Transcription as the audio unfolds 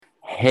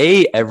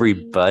Hey,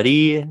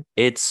 everybody,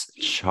 it's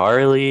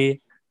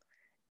Charlie,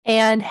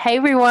 And hey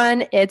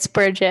everyone, it's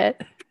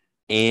Bridget.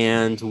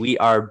 and we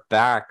are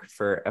back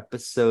for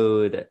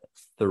episode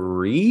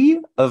 3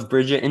 of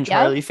Bridget and Yep.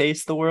 Charlie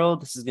Face the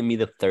World. This is gonna be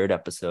the third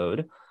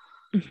episode.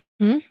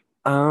 Mhm.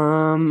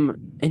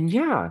 And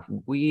yeah,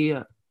 we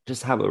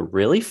just have a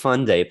really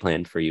fun day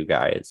planned for you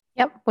guys.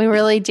 Yep, we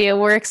really do.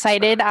 We're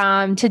excited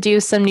to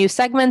do some new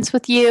segments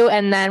with you,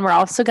 and then we're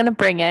also going to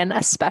bring in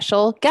a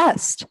special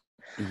guest.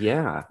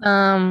 Yeah.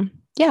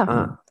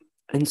 Yeah.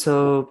 And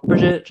so,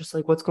 Bridget, just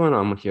like what's going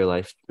on with your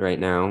life right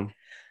now?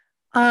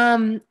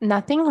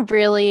 Nothing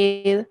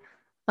really.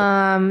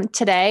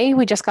 Today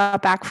we just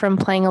got back from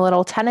playing a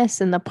little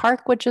tennis in the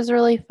park, which is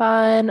really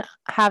fun.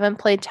 Haven't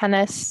played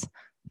tennis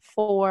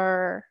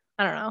for,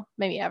 I don't know,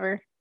 maybe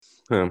ever.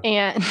 Huh.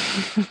 And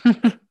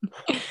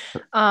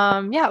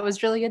yeah, it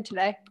was really good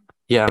today.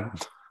 Yeah.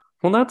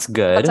 Well, that's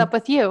good. What's up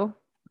with you?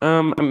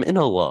 I'm in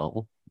a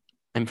lull.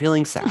 I'm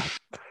feeling sad.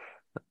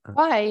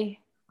 Why?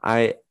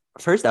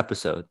 First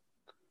episode,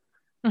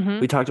 Mm-hmm.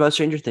 we talked about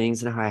Stranger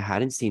Things and how I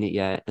hadn't seen it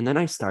yet, and then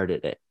I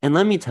started it. And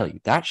let me tell you,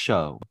 that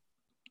show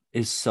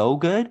is so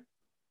good,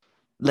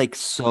 like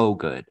so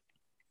good.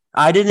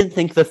 I didn't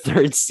think the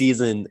third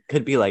season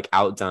could be like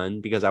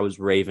outdone because I was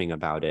raving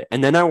about it.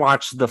 And then I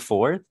watched the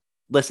fourth.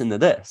 Listen to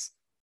this.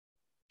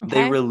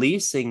 They're Okay.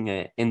 releasing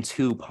it in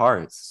 2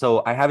 parts.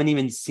 So I haven't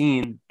even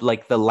seen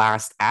like the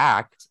last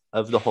act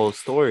of the whole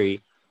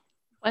story.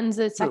 When's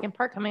the second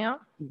part coming out?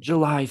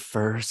 July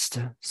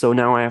 1st. So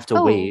now I have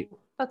to wait.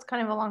 That's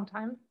kind of a long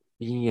time.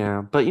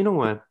 Yeah, but you know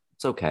what?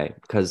 It's okay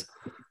because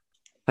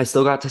I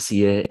still got to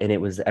see it and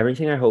it was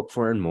everything I hoped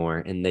for and more.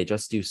 And they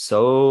just do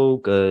so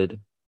good.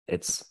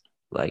 It's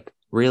like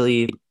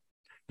really,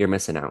 you're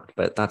missing out,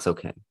 but that's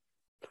okay.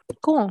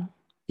 Cool.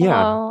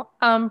 Yeah, Well,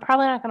 I'm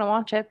probably not going to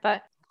watch it,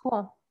 but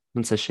cool.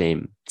 it's a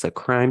shame. It's a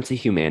crime to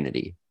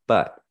humanity.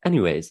 But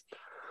anyways,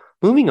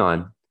 moving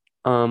on.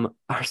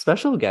 Our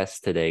special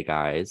guest today,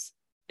 guys,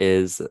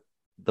 is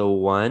the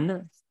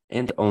one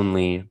and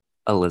only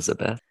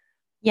Elisabeth.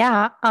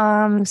 Yeah.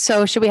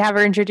 So should we have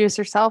her introduce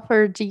herself,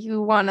 or do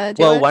you want to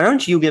do Well, it? why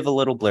don't you give a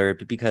little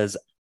blurb? Because,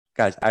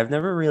 guys, I've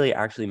never really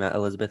actually met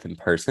Elisabeth in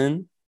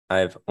person.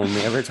 I've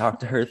only ever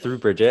talked to her through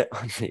Bridget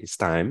on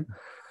FaceTime.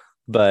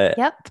 But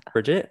Yep.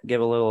 Bridget,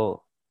 give a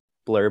little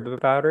blurb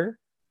about her.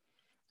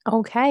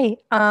 Okay.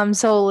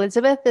 So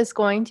Elisabeth is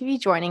going to be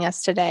joining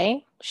us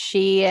today.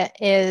 She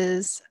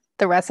is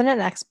the resident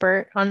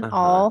expert on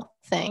all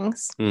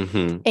things.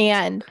 Mm-hmm.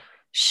 And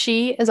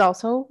she is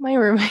also my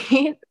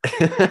roommate.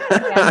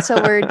 And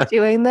so we're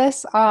doing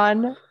this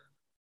on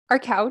our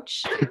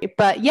couch.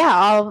 But yeah,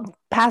 I'll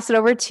pass it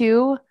over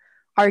to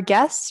our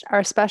guest,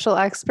 our special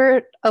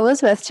expert,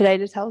 Elisabeth, today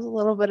to tell us a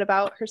little bit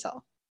about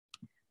herself.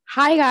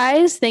 Hi,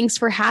 guys. Thanks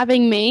for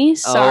having me.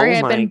 Sorry,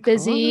 I've been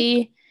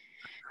busy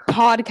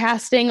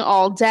podcasting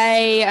all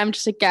day. I'm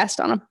just a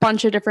guest on a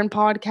bunch of different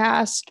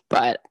podcasts,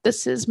 but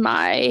this is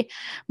my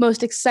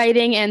most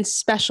exciting and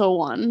special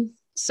one.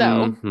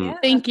 So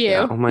thank you.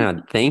 Yeah. Oh my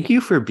God. Thank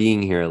you for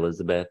being here,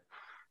 Elisabeth.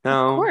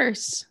 Now, of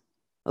course.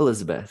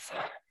 Elisabeth,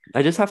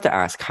 I just have to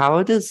ask,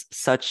 how does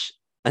such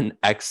an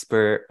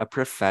expert, a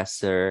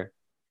professor,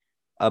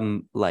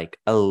 like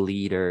a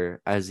leader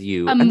as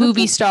you, a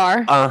movie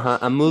star,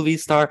 a movie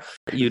star,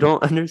 you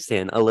don't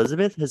understand.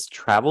 Elisabeth has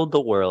traveled the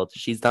world.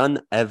 She's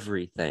done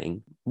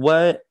everything.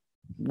 What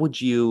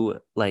would you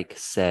like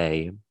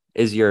say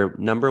is your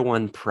number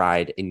one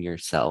pride in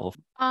yourself?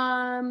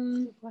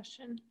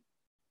 Question.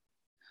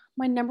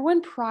 My number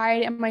one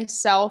pride in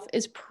myself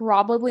is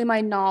probably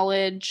my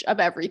knowledge of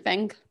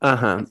everything.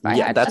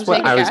 Yeah, that's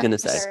what I was gonna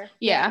say. Sure.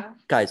 Yeah,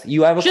 guys,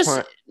 you have a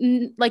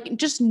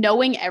just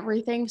knowing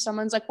everything.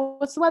 Someone's like, well,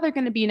 "What's the weather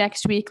going to be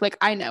next week?" Like,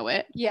 I know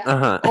it.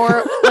 Yeah.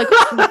 Or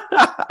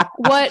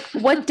like,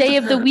 what day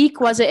of the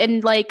week was it?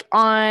 And like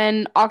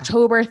on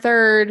October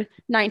 3rd,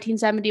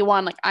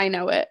 1971. Like, I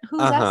know it. Who's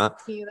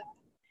asking you that?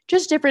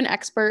 Just different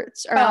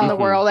experts around the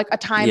world, like a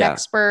time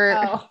expert.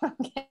 Oh,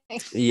 okay.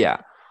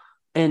 Yeah.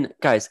 And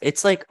guys,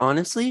 it's like,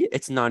 honestly,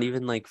 it's not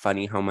even like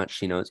funny how much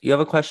she knows. You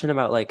have a question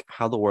about like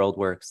how the world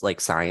works,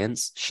 like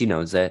science, she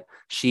knows it.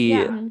 She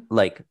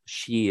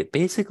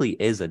basically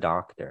is a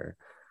doctor.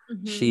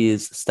 Mm-hmm.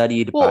 She's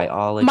studied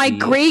biology. My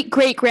great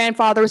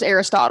grandfather was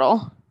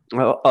Aristotle.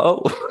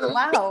 Oh.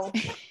 Wow.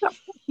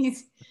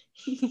 He's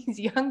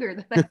younger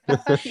than I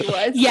thought he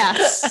was.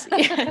 Yes.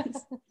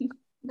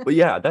 But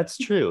yeah, that's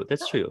true.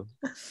 That's true.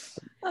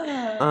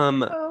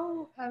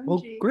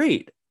 Well,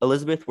 great.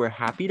 Elisabeth, we're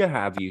happy to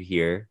have you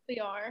here. We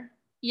are.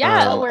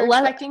 Yeah. We're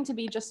expecting to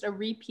be just a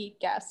repeat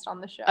guest on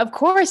the show. Of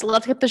course.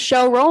 Let's get the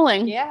show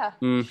rolling. Yeah.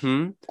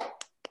 Mm-hmm.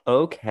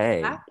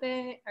 Okay.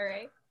 Happy. All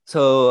right.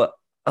 So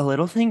a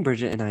little thing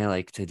Bridget and I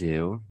like to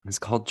do is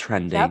called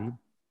trending,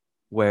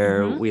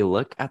 where we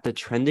look at the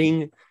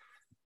trending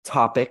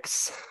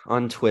topics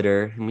on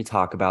Twitter and we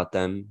talk about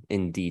them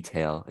in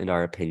detail in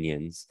our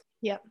opinions.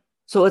 Yep.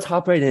 So let's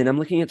hop right in. I'm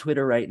looking at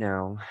Twitter right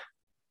now.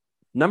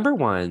 Number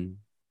 1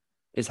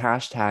 is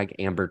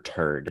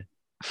 #AmberTurd.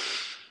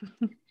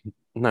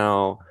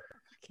 Now,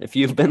 if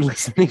you've been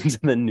listening to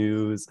the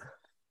news,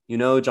 you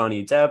know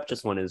Johnny Depp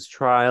just won his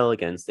trial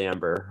against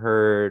Amber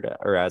Heard,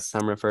 or as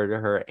some refer to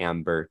her,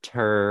 Amber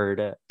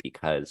Turd,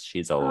 because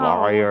she's a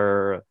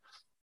liar.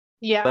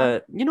 Yeah.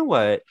 But you know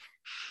what?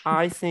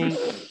 I think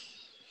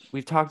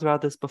we've talked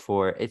about this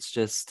before. It's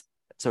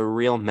a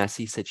real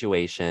messy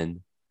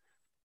situation.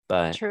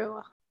 But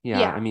true.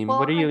 Yeah, I mean,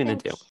 what are you going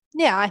to do?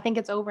 Yeah, I think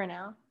it's over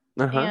now.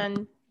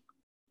 And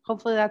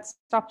hopefully that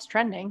stops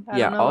trending. I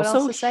don't know what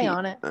else to say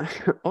on it.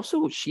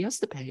 Also, she has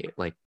to pay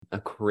like a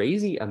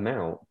crazy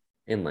amount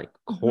in like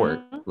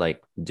court,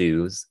 like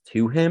dues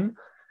to him.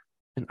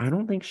 And I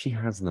don't think she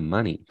has the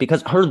money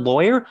because her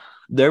lawyer,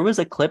 there was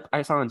a clip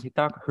I saw on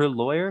TikTok. Her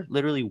lawyer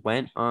literally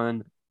went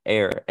on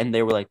air and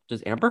they were like,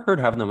 does Amber Heard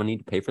have the money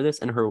to pay for this?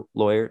 And her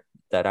lawyer,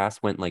 that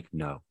ass, went like,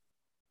 no.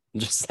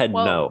 Just said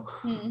no.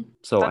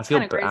 So that's I feel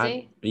bad.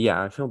 Crazy.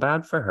 Yeah, I feel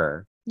bad for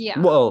her. Yeah.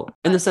 Well,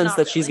 in the sense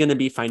that she's going to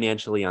be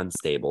financially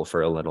unstable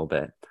for a little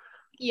bit.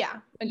 Yeah.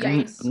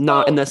 Agreed.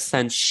 Not in the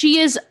sense she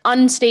is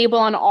unstable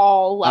on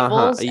all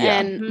levels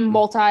and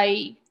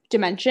multi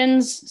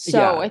dimensions.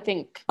 So I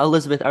think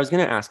Elisabeth, I was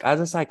going to ask, as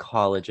a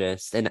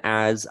psychologist and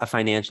as a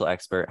financial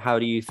expert, how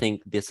do you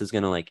think this is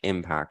going to like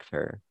impact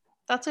her?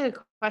 That's a good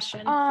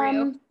question for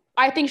you.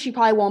 I think she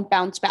probably won't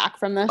bounce back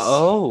from this.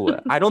 Oh,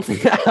 I don't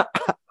think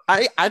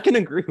I can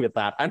agree with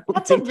that.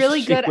 That's a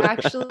really good,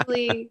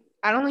 actually.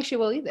 I don't think she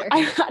will either.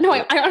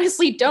 I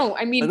honestly don't.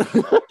 I mean,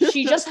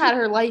 she just had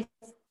her life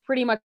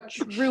pretty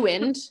much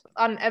ruined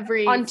on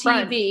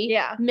TV.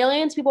 Yeah,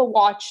 millions of people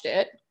watched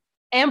it.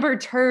 Amber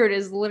Turd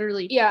is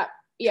literally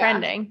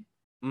trending.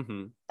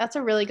 That's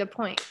a really good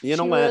point. You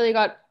know she what? Really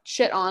got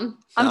shit on.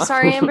 I'm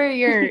sorry, Amber.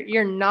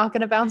 You're not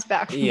gonna bounce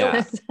back. From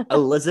this.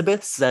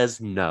 Elisabeth says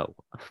no.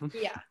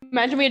 Yeah.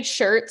 Imagine we had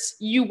shirts.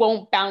 You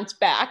won't bounce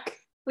back.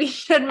 We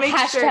should make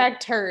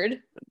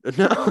 #turd.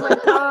 No. Oh my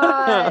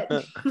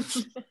god.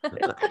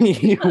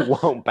 You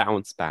won't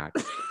bounce back.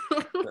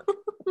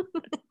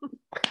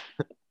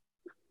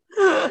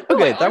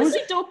 Okay, I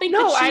honestly don't think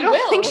that she I don't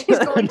will. think she's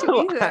going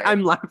to either.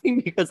 I'm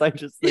laughing because I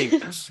just think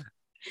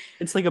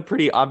it's like a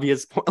pretty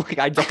obvious point. Like,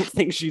 I don't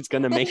think she's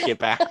gonna make it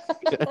back.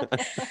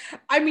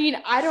 I mean,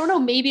 I don't know.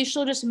 Maybe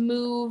she'll just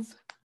move.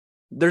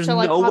 There's to,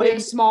 like, no way. A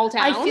small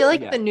town. I feel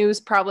like the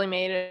news probably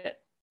made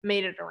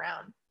it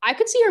around. I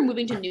could see her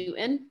moving to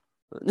Newton.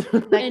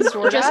 Like, and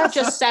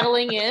just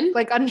settling in,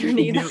 like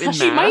underneath.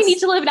 She might need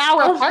to live in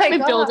our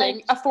apartment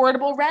building,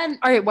 affordable rent.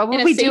 All right, what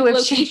would we do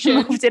if she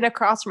moved in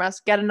across from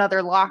us? Get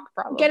another lock,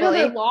 probably. Get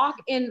another lock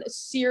in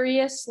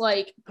serious,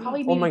 like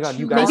probably. Oh my god,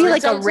 you guys! Maybe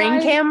like a Ring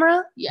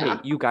camera. Yeah,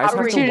 hey, you guys have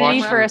opportunity to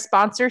watch for a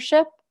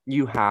sponsorship.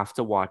 You have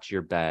to watch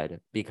your bed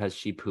because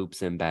she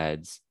poops in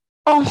beds.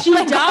 Oh, she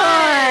does.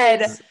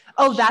 God.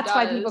 Oh, She that's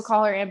why does. people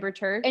call her Amber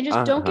Turd. And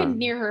just don't get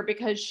near her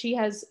because she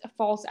has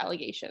false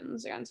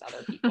allegations against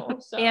other people.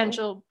 So. And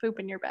she'll poop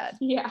in your bed.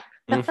 Yeah.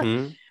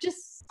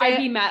 Just I'd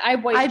be mad.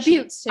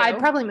 I'd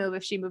probably move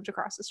if she moved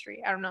across the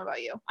street. I don't know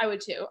about you. I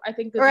would too. I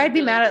think. Or I'd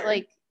be mad at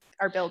like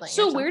our building.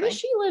 So where does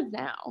she live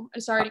now?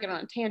 I'm sorry to get on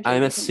a tangent. I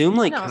assume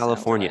like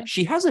California.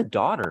 She has a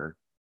daughter.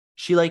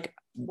 She like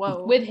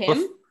with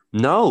him.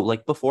 No,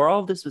 like before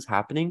all of this was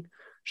happening,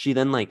 she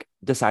then like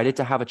decided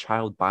to have a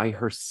child by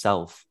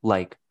herself.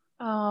 Like.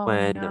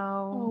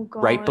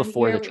 Right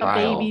before the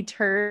trial. A baby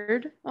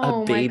turd.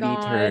 Oh, a baby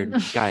turd.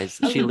 Guys,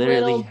 she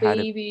literally had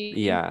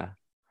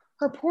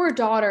her poor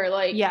daughter,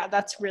 like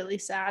that's really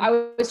sad. I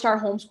would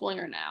start homeschooling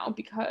her now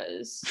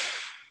because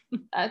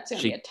that's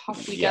gonna be a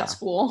tough week at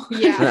school.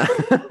 Yeah.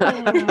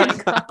 Oh my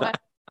god.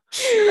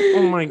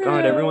 Oh my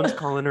god, everyone's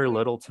calling her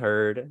little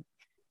turd.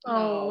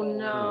 Oh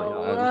no.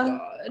 Oh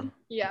god.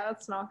 Yeah,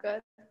 that's not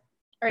good.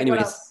 All right,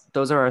 anyways,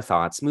 those are our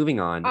thoughts. Moving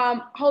on.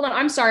 Hold on.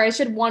 I'm sorry. I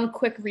should one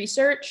quick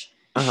research.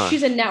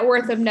 She's a net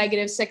worth of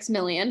 -6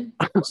 million.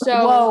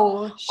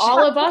 So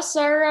all of us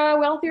are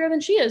wealthier than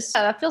she is.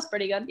 Yeah, that feels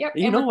pretty good. Yep.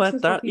 You know what?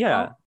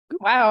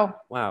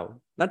 Wow.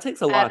 That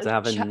takes a lot to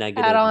have a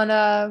negative. Add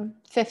on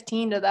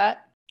 15 to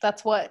that.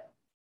 That's what?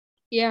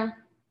 Yeah.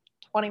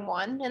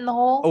 21 in the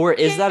hole. Or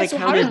is that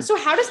accounted? So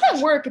how does that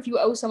work if you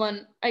owe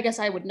someone? I guess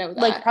I would know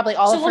that. Like probably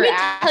all of her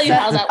assets. Tell you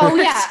how that works. Oh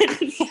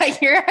yeah.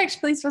 You're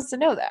actually supposed to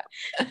know that.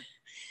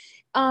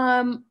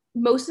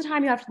 Most of the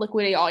time you have to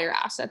liquidate all your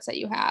assets that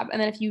you have. And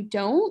then if you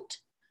don't,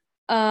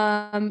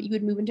 you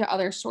would move into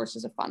other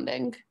sources of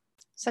funding.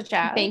 Such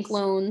as bank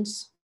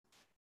loans.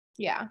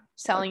 Yeah.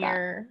 Selling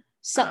your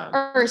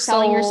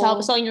selling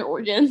yourself, selling your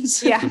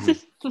organs. Yeah.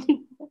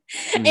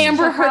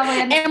 Amber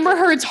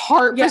Heard's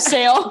heart for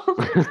sale.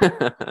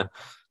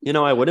 You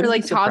know, I wouldn't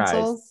be surprised.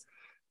 Tonsils.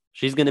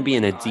 She's gonna be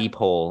in a deep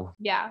hole.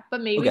 Yeah,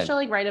 but maybe she'll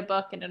like write a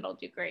book and it'll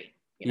do great.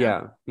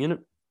 Yeah, you know,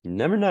 you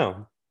never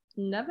know.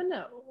 Never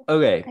know.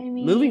 Okay,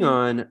 moving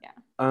on.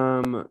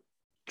 Yeah.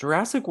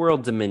 Jurassic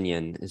World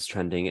Dominion is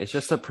trending. It's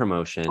just a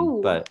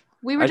promotion, but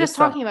we were just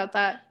talking about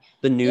that.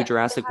 The new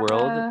Jurassic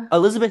World.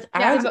 Elisabeth,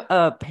 as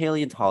a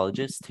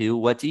paleontologist too,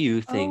 what do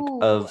you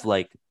think of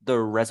like the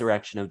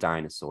resurrection of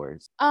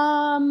dinosaurs?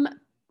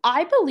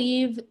 I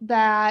believe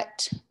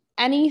that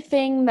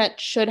anything that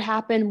should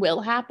happen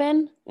will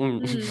happen.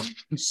 Mm.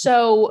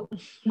 So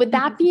with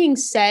that being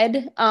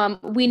said,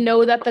 we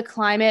know that the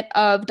climate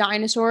of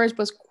dinosaurs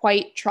was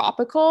quite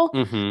tropical.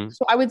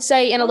 So I would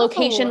say in a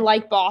location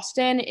like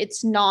Boston,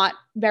 it's not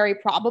very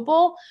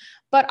probable,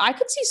 but I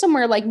could see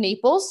somewhere like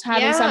Naples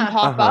having some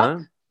pop up.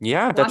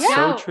 Yeah, that's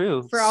so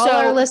true. For all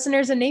our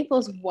listeners in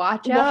Naples,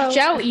 watch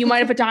out. You might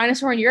have a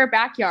dinosaur in your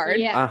backyard.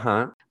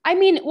 I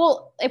mean,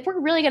 well, if we're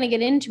really going to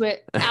get into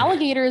it,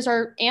 alligators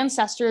are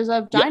ancestors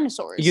of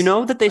dinosaurs. You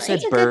know that they said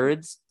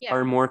birds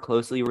are more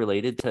closely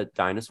related to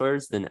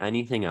dinosaurs than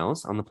anything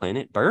else on the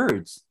planet?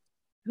 Birds.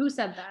 Who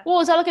said that? Well,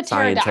 is that like a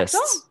pterodactyl?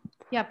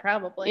 Yeah,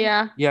 probably.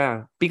 Yeah.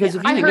 Because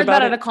if you I think heard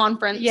about that it, at a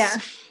conference.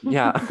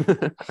 Yeah.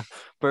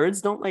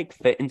 Birds don't like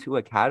fit into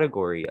a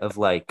category of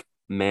like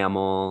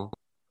mammal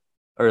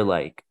or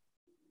like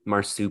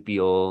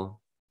marsupial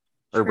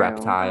or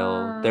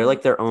reptile. They're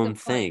like their own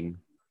thing.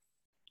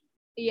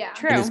 Yeah.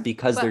 True. And it's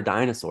because they're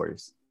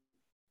dinosaurs.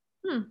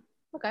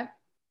 Okay.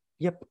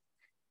 Yep.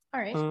 All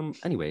right.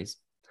 Anyways.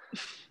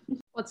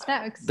 What's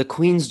next? The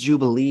Queen's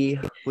Jubilee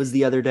was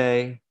the other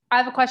day. I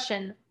have a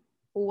question.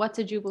 What's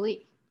a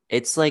Jubilee?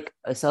 It's like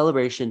a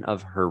celebration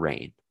of her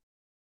reign.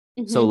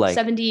 So like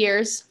 70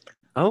 years.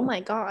 Oh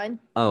my God.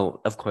 Oh,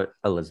 of course.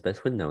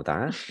 Elizabeth would know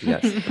that.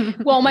 Yes.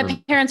 Well,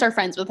 my parents are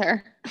friends with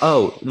her.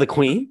 Oh, the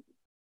Queen?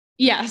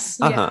 Yes.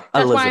 That's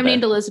Elizabeth. Why I'm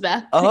named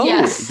Elizabeth. Oh,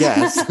 yes.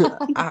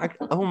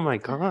 Oh my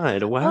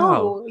God. Wow.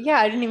 Oh, yeah.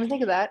 I didn't even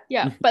think of that.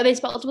 Yeah. But they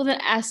spelled it with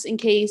an S in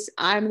case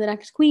I'm the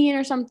next queen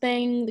or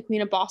something, the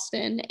Queen of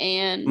Boston.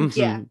 And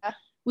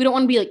we don't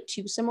want to be like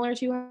too similar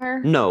to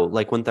her. No,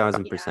 like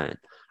 1000%.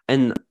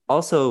 And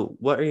also,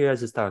 what are your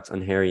guys' thoughts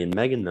on Harry and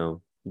Meghan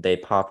though? They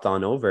popped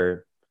on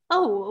over.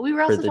 Oh, we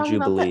were also talking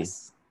about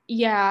this.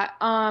 Yeah.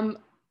 All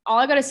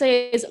I gotta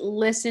say is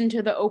listen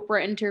to the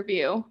Oprah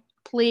interview.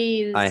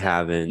 Please. I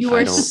haven't. You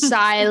were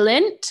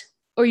silent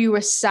or you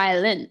were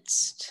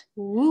silenced.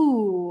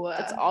 Ooh.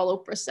 That's all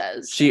Oprah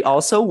says. She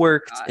also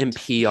worked in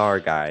PR,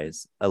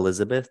 guys.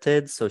 Elizabeth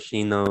did, so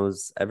she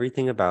knows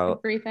everything about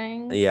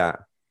everything. Yeah.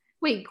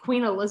 Wait,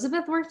 Queen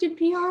Elizabeth worked in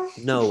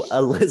PR? No,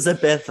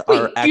 Elizabeth,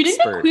 our expert. You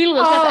didn't know Queen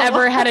Elizabeth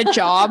ever had a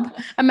job?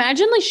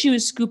 Imagine like she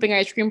was scooping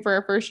ice cream for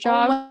her first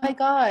job. Oh my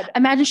God.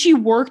 Imagine she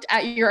worked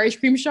at your ice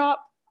cream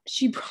shop.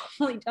 She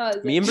probably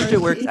does. Me and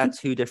Bridget worked at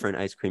 2 different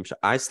ice cream shops.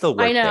 I still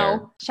work there. I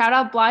know. Shout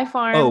out Bly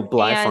Farm. Oh,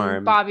 Bly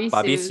Farm.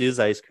 Bobby Sue's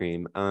ice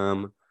cream.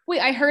 Wait,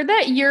 I heard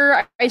that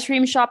your ice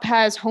cream shop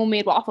has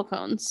homemade waffle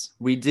cones.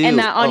 We do. And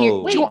that on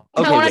your. Do you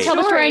want to tell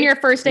the story on your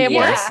first day of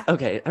work?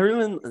 Okay,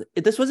 everyone.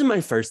 This wasn't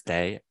my first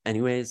day.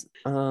 Anyways,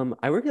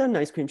 I work at an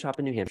ice cream shop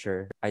in New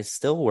Hampshire. I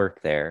still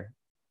work there.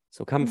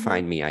 So come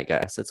find me, I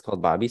guess. It's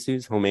called Bobby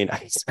Sue's Homemade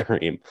Ice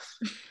Cream.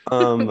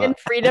 In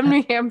Freedom,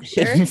 New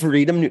Hampshire.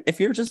 If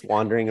you're just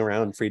wandering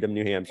around Freedom,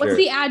 New Hampshire. What's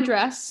the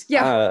address?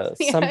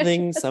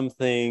 Something. In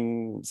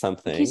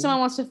case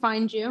someone wants to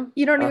find you.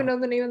 You don't even know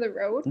the name of the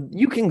road?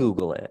 You can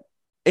Google it.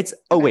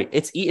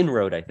 It's Eaton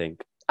Road, I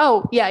think.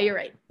 Oh, yeah, you're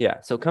right.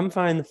 Yeah, so come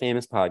find the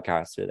famous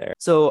podcaster there.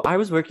 So I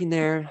was working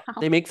there.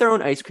 They make their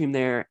own ice cream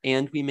there,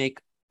 and we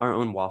make our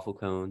own waffle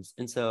cones.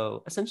 And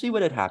so essentially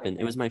what had happened,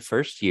 it was my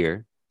first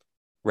year.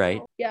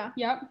 Right. Yeah.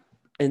 Yep.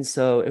 And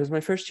so it was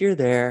my first year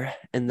there.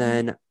 And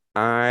then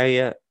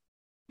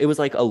it was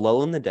like a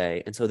lull in the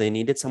day. And so they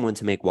needed someone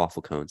to make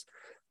waffle cones.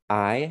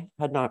 I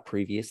had not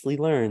previously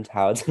learned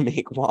how to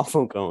make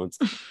waffle cones,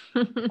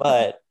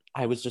 but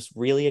I was just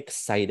really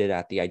excited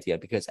at the idea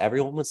because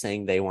everyone was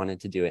saying they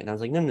wanted to do it. And I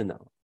was like,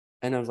 no.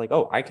 And I was like,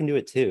 oh, I can do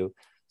it too.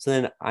 So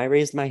then I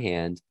raised my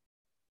hand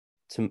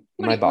to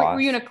my boss.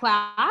 Were you in a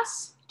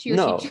class? To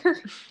your teacher?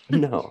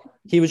 No.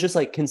 He was just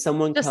like, can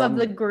someone just come? Of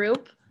the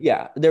group?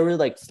 Yeah. There were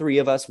like 3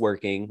 of us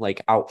working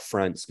like out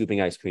front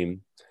scooping ice cream.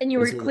 And you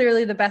were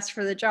clearly the best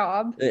for the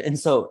job. And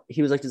so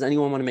he was like, does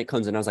anyone want to make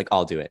cones? And I was like,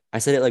 I'll do it. I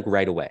said it like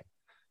right away.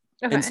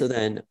 Okay. And so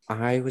then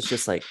I was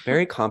just like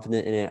very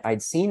confident in it.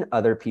 I'd seen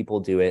other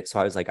people do it.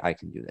 So I was like, I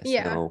can do this.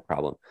 Yeah. No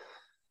problem.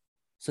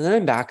 So then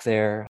I'm back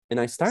there and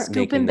I start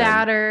making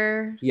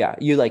batter. Yeah.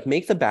 You like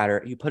make the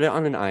batter, you put it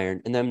on an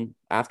iron. And then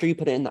after you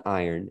put it in the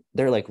iron,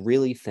 they're like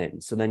really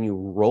thin. So then you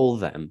roll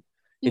them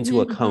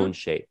into a cone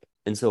shape.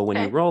 And so when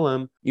you roll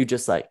them, you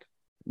just like,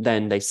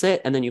 then they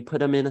sit and then you put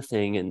them in a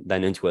thing and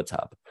then into a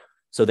tub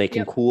so they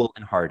can cool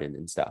and harden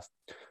and stuff.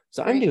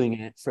 So I'm doing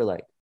it for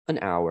like an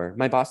hour.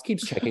 My boss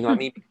keeps checking on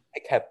me. I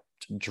kept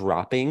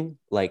dropping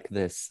like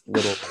this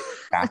little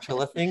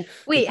spatula thing.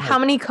 Wait, how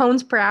many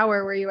cones per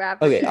hour were you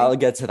averaging? Okay, I'll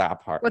get to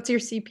that part. What's your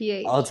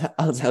CPH?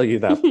 I'll tell you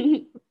that.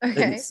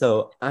 Okay. And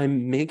so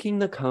I'm making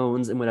the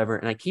cones and whatever,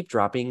 and I keep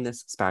dropping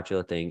this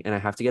spatula thing, and I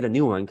have to get a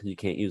new one because you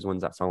can't use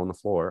ones that fell on the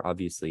floor,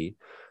 obviously.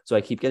 So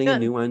I keep getting a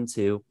new one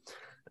too.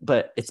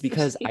 But it's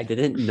because I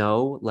didn't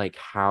know like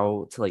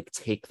how to like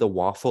take the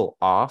waffle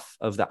off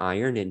of the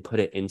iron and put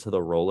it into the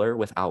roller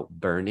without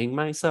burning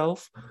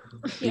myself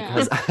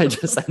because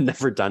I'd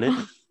never done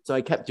it. So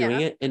I kept doing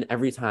it. And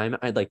every time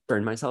I'd like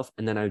burn myself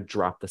and then I would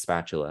drop the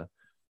spatula.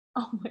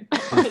 Oh my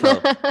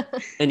God.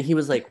 And he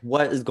was like,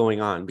 what is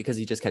going on? Because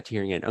he just kept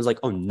hearing it. I was like,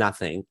 oh,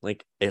 nothing.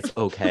 Like, it's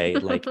okay.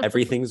 Like,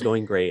 everything's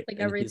going great. Like, and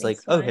he's everything's like,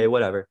 okay,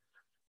 whatever.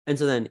 And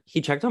so then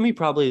he checked on me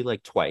probably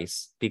like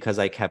twice because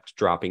I kept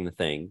dropping the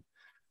thing.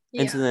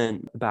 Yeah. And so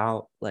then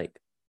about like,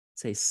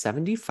 say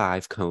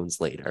 75 cones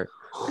later.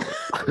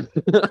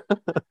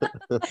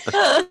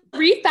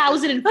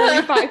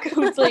 3,045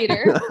 cones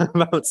later.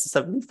 About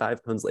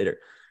 75 cones later.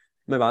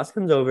 My boss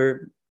comes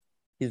over.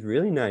 He's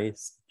really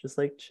nice, just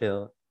like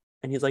chill.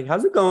 And he's like,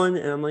 how's it going?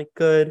 And I'm like,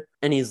 good.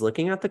 And he's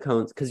looking at the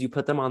cones because you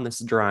put them on this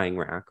drying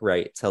rack,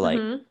 right? To like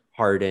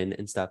harden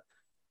and stuff.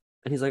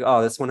 And he's like,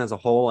 oh, this one has a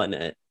hole in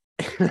it.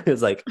 I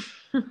was like,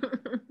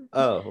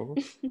 oh.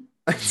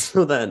 And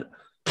so then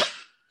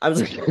I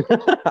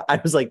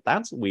was like,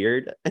 that's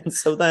weird. And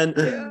so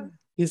then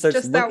he starts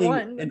just looking that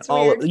one. and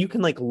all you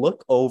can like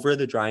look over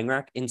the drying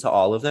rack into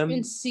all of them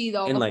and see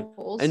all and the like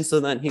holes. and so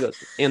then he goes,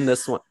 and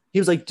this one, he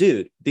was like,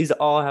 dude, these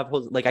all have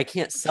holes. Like, I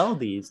can't sell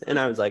these. And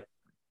I was like,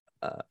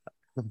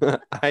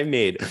 I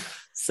made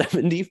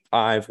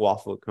 75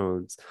 waffle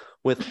cones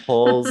with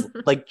holes,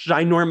 like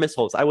ginormous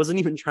holes. I wasn't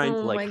even trying to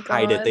like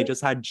hide it. They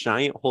just had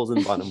giant holes in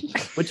the bottom.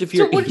 Which if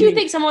you're so what do you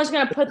think someone was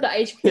gonna put the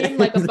ice cream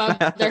like above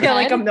their head?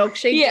 Like a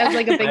milkshake as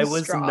like a big I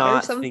was straw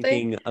not or something.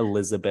 thinking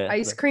Elizabeth.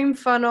 Ice cream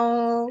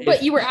funnel.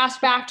 But you were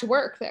asked back to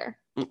work there.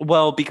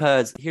 Well,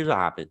 because here's what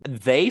happened.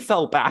 They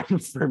felt bad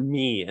for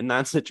me in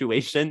that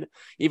situation,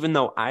 even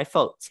though I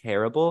felt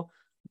terrible.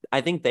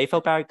 I think they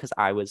felt bad because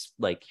I was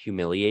like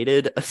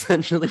humiliated,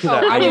 essentially.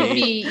 That would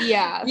be,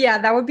 yeah,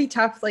 that would be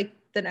tough. Like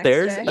the next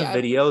There's day. a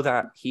video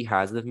that he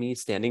has of me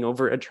standing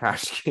over a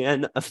trash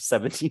can of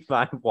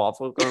 75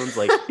 waffle cones,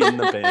 like in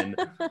the bin,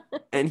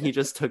 and he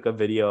just took a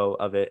video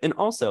of it. And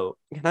also,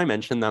 can I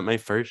mention that my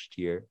first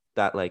year,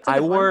 that like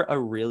I wore a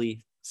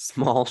really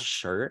small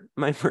shirt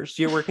my first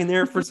year working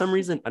there for some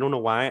reason. I don't know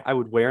why. I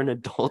would wear an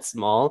adult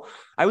small.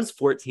 I was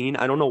 14.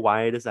 I don't know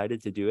why I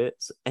decided to do it.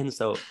 And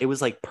so it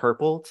was like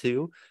purple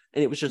too.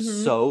 And it was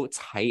just so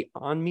tight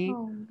on me.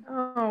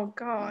 Oh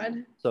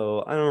God.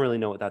 So I don't really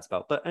know what that's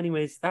about. But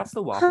anyways, that's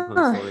the waffle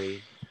cone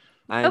story.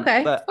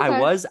 But I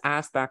was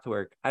asked back to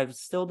work. I've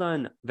still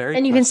done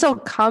and you can still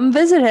come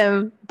visit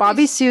him.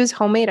 Bobby Sue's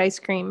homemade ice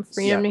cream,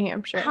 Freedom, New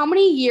Hampshire. How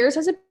many years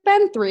has it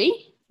been?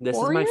 3? This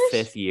 4 is my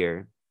years? 5th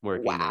year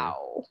working there.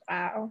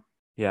 Wow.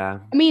 Yeah.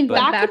 I mean,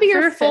 that could be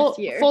your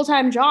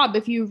full-time job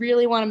if you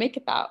really want to make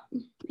it that,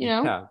 you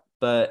know? Yeah.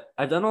 But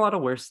I've done a lot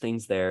of worse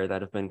things there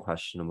that have been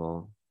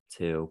questionable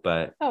too.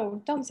 But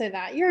oh, don't say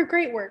that. You're a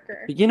great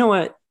worker. You know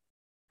what?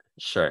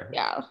 Sure.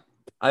 Yeah.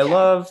 I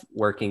love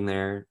working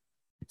there.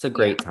 It's a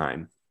great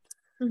time.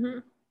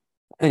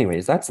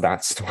 Anyways, that's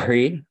that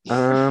story.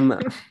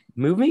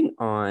 Moving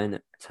on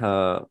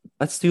to,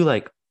 let's do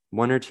like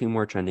 1 or 2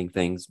 more trending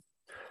things.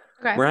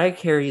 Okay. Mariah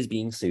Carey is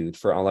being sued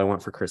for All I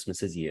Want for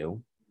Christmas Is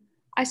You.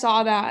 I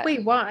saw that.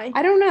 Wait, why?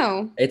 I don't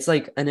know. It's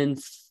like an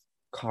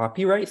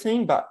copyright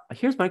thing, but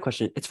here's my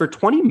question. It's for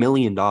 $20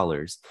 million.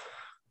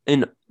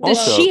 And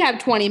does she have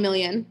 20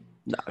 million?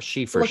 No,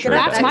 she for sure.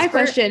 That's my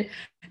question.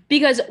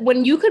 Because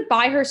when you could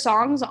buy her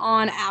songs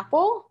on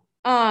Apple,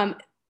 I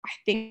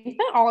think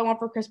that All I Want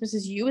for Christmas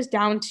Is You is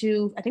down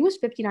to, I think it was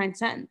 59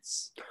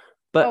 cents.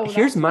 But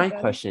here's my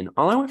question.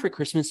 All I Want for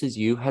Christmas Is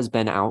You has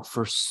been out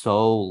for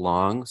so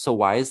long. So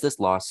why is this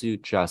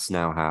lawsuit just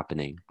now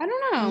happening? I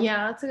don't know.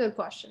 Yeah, that's a good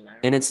question.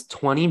 And it's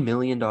 $20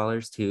 million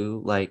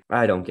too. Like,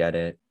 I don't get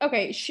it.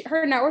 Okay,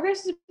 her net worth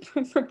is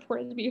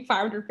reported to be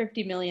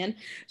 550 million.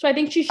 So I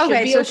think she should be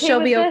okay. So she'll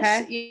be this.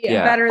 okay.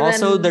 Yeah. Better than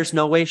also, there's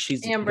no way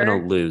she's Amber.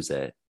 gonna lose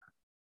it.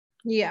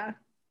 Yeah.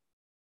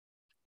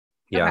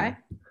 Okay.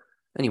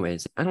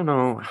 Anyways, I don't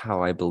know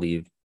how I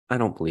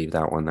don't believe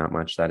that one that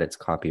much, that it's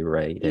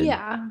copyrighted.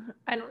 Yeah,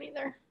 I don't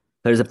either.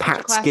 There's a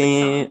Pats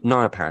game,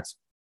 not a Pats,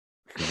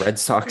 Red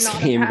Sox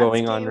game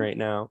going on right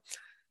now.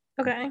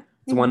 Okay.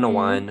 It's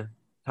 1-1,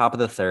 top of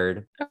the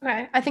 3rd.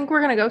 Okay. I think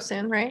we're going to go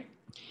soon, right?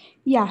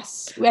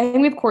 Yes. I think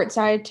we have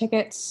courtside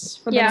tickets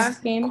for the next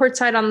game.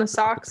 Courtside on the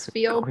Sox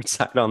field.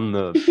 Courtside on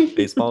the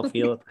baseball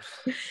field.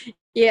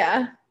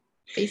 Yeah,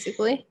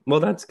 basically. Well,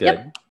 that's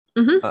good.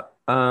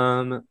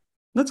 Yep.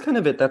 That's kind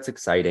of it. That's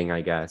exciting,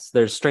 I guess.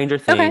 There's Stranger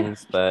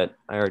Things, but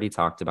I already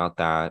talked about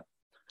that.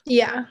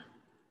 Yeah.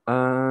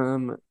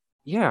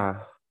 Yeah.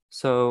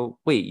 So,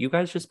 wait, you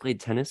guys just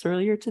played tennis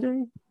earlier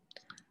today?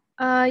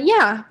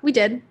 Yeah, we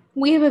did.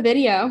 We have a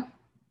video.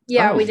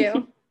 Yeah, we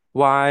do.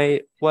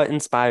 Why? What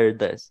inspired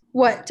this?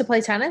 What, to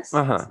play tennis?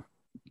 Uh-huh.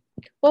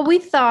 Well, we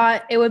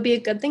thought it would be a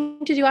good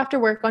thing to do after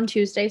work on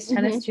Tuesdays,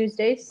 tennis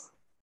Tuesdays.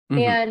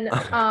 And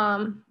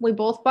we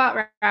both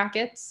bought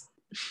rackets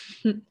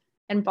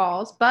and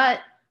balls, but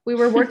we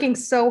were working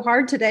so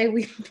hard today,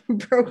 we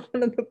broke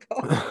one of the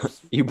balls.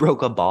 You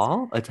broke a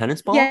ball? A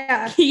tennis ball?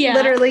 Yeah.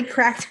 Literally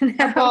cracked in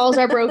half. Our balls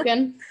are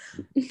broken.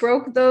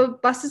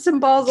 Busted some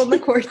balls on the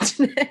court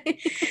today.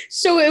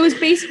 So it was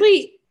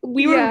basically,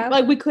 we were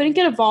like, we couldn't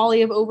get a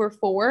volley of over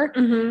 4.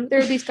 There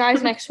were these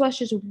guys next to us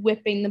just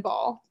whipping the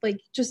ball.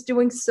 Like, just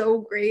doing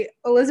so great.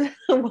 Elizabeth,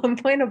 at one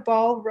point, a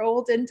ball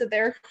rolled into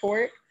their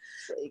court.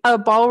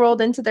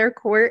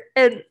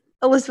 And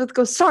Elizabeth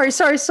goes, sorry.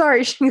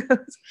 She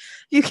goes,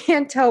 you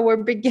can't tell we're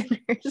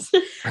beginners.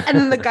 And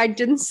then the guy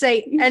didn't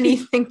say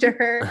anything to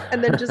her.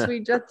 And then we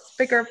just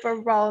pick her up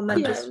overall and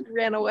then just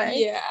ran away.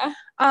 Yeah.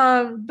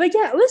 But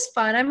yeah, it was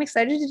fun. I'm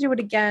excited to do it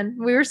again.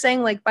 We were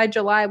saying like by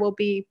July we'll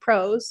be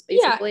pros,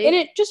 basically. Yeah, and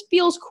it just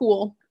feels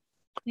cool.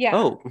 Yeah.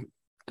 Oh,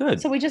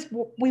 good. So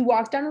we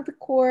walk down to the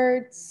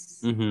courts.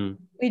 Mm-hmm.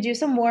 We do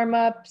some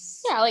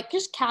warm-ups. Yeah, like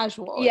just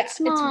casual. Yeah, it's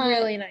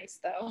really nice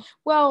though.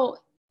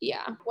 Well,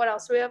 yeah. What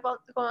else do we have going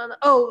on?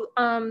 Oh,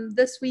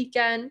 this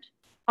weekend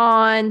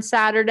on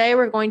Saturday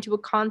we're going to a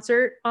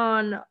concert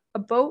on a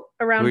boat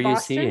around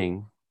Boston. Who are you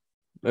seeing?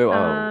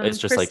 It's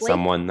just like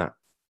someone that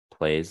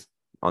plays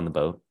on the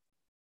boat.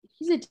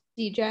 He's a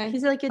DJ.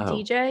 He's like a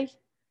DJ.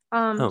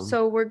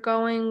 So we're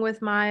going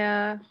with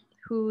Maya,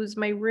 who's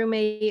my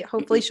roommate.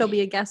 Hopefully she'll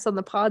be a guest on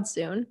the pod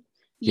soon.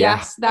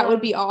 Yes, that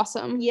would be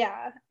awesome.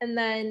 Yeah. And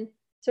then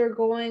so we're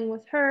going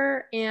with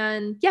her,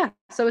 and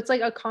so it's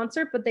like a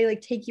concert, but they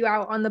like take you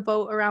out on the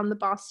boat around the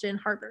Boston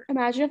harbor.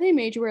 Imagine if they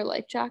made you wear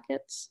life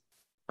jackets.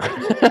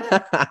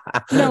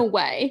 No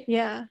way.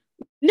 Yeah.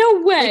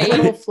 No way.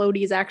 Like little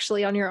floaties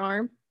actually on your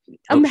arm.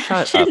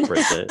 Shut up,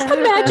 Bridget.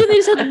 Imagine they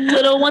just had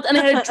little ones and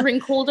they had a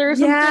drink holder or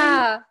something.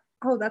 Yeah.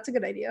 Oh, that's a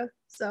good idea.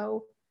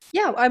 So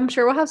yeah, I'm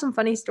sure we'll have some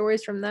funny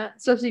stories from that.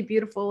 It's supposed to be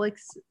beautiful, like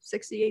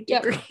 68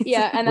 degrees.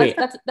 Yeah, and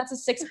that's a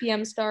 6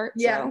 p.m. start.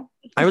 Yeah. So.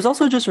 I was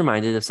also just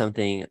reminded of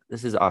something.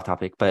 This is off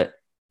topic, but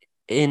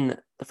in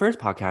the first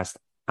podcast,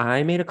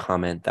 I made a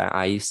comment that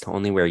I used to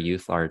only wear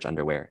youth large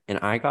underwear, and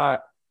I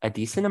got a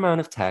decent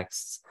amount of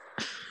texts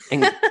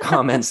and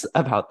comments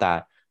about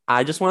that.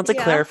 I just wanted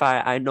to clarify,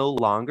 I no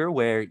longer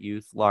wear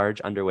youth large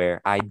underwear.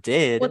 I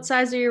did. What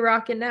size are you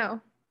rocking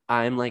now?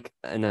 I'm like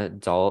an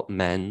adult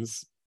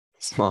men's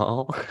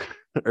small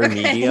or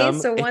medium.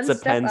 So it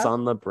depends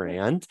on the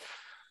brand.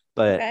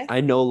 But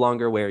I no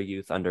longer wear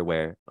youth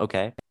underwear.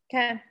 Okay.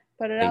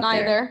 Put it out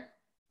Neither. there.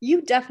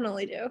 You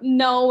definitely do.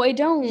 No, I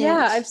don't.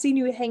 Yeah, I've seen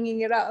you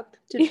hanging it up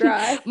to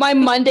dry. My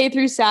Monday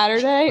through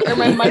Saturday or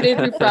my Monday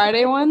through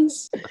Friday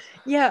ones.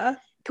 Yeah.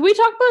 Can we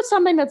talk about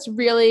something that's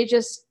really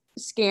just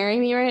scaring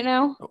me right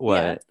now?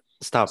 What? Yeah.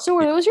 Stop. So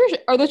are those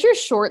your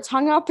shorts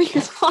hung up in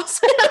your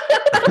closet?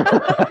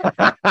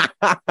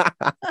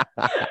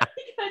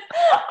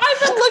 I've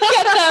been looking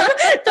at them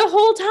the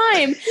whole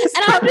time.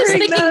 And I'm just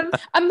thinking,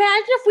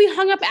 imagine if we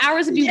hung up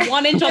ours and be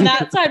 1 inch on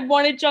that side,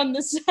 1 inch on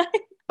this side.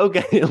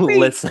 Okay,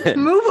 listen.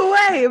 Move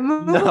away.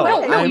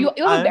 No, you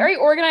have a very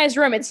organized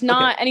room. It's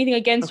not anything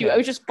against you. It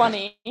was just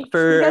funny. He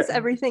has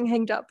everything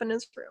hanged up in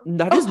his room.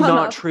 That is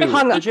not true.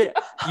 Bridget,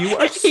 you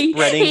are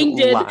spreading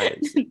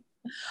lies.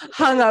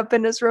 Hung up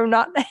in his room,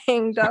 not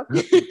hanged up.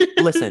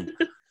 Listen,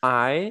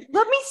 let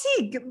me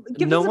see.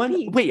 Give no us a one.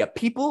 peek. Wait,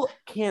 people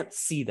can't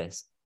see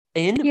this.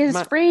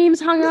 His frames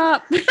hung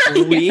up.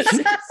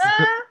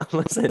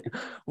 Listen,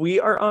 we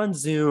are on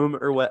Zoom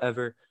or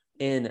whatever,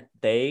 and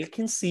they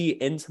can see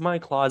into my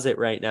closet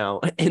right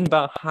now. And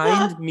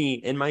behind me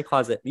in my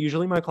closet,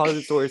 usually my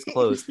closet door is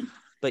closed,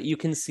 but you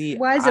can see.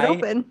 Why is it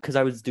open? Because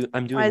I'm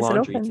doing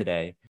laundry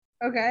today.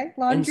 Okay,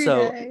 laundry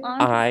day.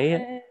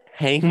 I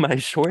hang my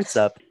shorts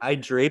up. I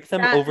drape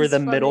them over the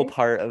middle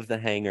part of the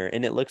hanger,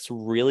 and it looks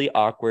really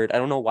awkward. I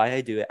don't know why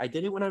I do it. I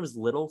did it when I was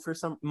little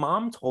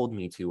mom told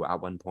me to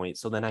at one point,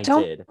 so then I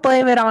did. Don't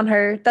blame it on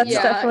her. That's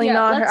definitely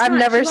not her. I've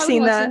never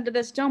seen that. Listen to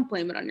this. Don't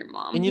blame it on your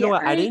mom. And you know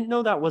what? Right? I didn't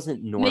know that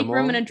wasn't normal. Make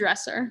room in a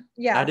dresser.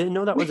 Yeah. I didn't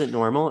know that wasn't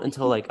normal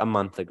until like a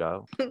month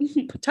ago.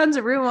 Tons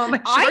of room on my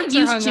shorts. I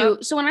used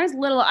to. So when I was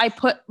little, I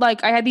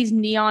had these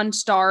neon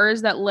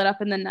stars that lit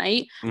up in the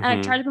night, and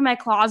I tried to put my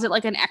closet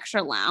like an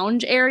extra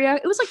lounge area.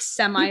 It was like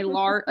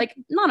semi-large. Like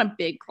not a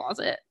big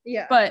closet,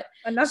 but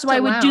so I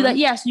would do that.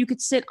 So you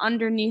could sit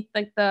underneath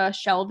like the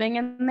shelving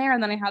in there,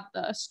 and then I had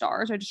the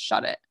stars. I just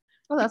shut it.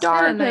 Oh, that's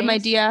dark. Nice. My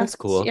idea. That's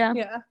cool. Yeah.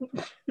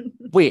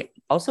 Wait.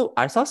 Also,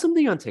 I saw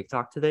something on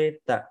TikTok today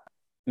that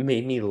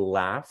made me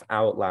laugh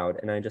out loud,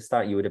 and I just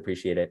thought you would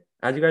appreciate it.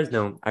 As you guys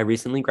know, I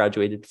recently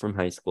graduated from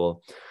high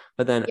school,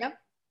 but then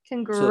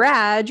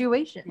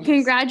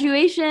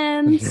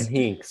Congratulations.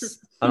 Thanks.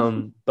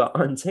 But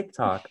on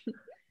TikTok,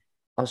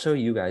 I'll show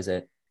you guys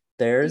it.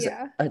 There's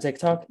a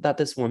TikTok that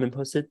this woman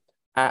posted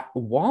at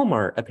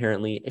Walmart.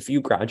 Apparently, if you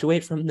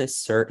graduate from this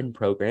certain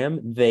program,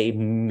 they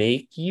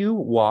make you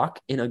walk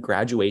in a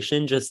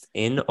graduation just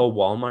in a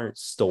Walmart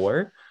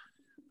store.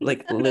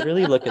 Like,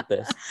 literally, look at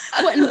this.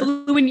 What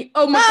in blue?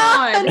 Oh my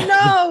god!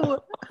 No,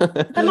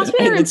 that must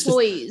be their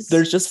employees.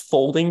 There's just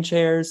folding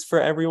chairs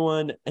for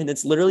everyone, and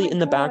it's literally in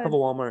the back of a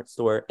Walmart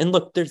store. And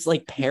look, there's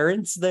like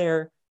parents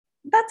there.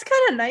 That's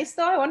kind of nice,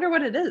 though. I wonder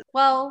what it is.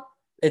 Well.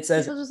 It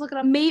says, just look it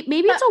up. Maybe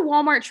it's a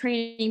Walmart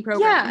training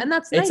program. Yeah, and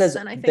that's nice.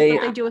 Then I think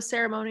that they do a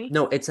ceremony.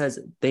 No, it says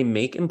they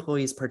make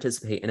employees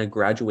participate in a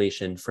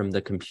graduation from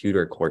the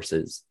computer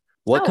courses.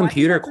 What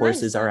computer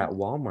courses are at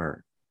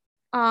Walmart?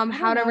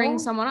 How to ring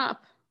someone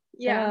up.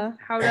 Yeah,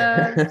 how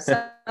to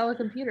sell a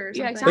computer. Or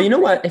something. Yeah, exactly. But you know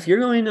what? If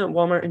you're going to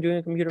Walmart and doing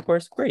a computer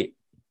course, great.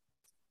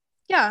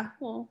 Yeah.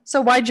 Well, So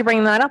why'd you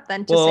bring that up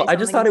then? Well, I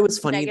just thought it was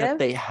funny negative? that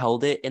they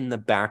held it in the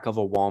back of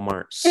a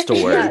Walmart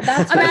store. Yeah,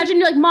 that's imagine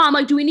you're like, Mom,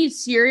 like, do we need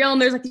cereal?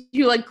 And there's like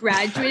you like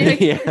graduating,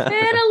 like, Yeah. and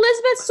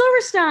Elisabeth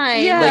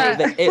Silverstein. Yeah.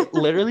 Like it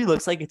literally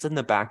looks like it's in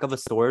the back of a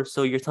store.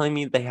 So you're telling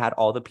me they had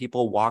all the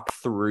people walk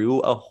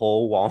through a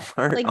whole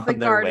Walmart, like on the their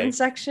garden way?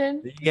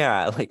 section.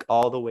 Yeah, like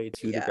all the way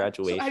to the Yeah. So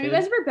graduation. So have you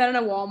guys ever been in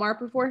a Walmart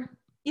before?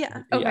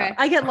 Yeah. Okay. Yeah.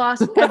 I get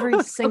lost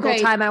every single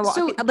Okay, time I walk.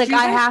 so Like do you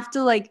I guys- have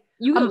to like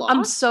You get I'm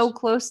lost? so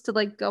close to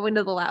like going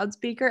to the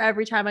loudspeaker.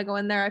 Every time I go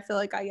in there, I feel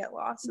like I get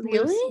lost and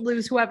Really?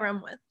 lose whoever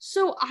I'm with.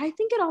 So I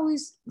think it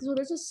always so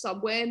there's a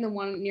Subway in the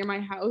one near my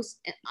house,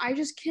 and I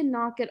just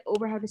cannot get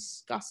over how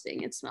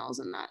disgusting it smells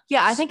in that.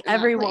 Yeah, I think in that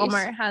every place.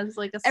 Walmart has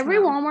like a Every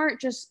smell.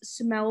 Walmart just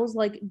smells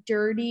like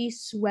dirty,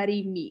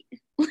 sweaty meat.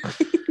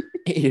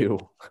 Ew.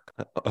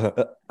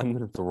 I'm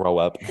gonna throw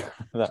up.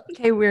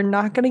 Okay, we're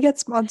not gonna get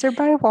sponsored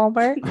by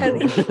Walmart.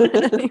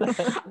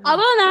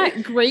 Other than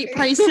that, great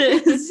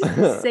prices.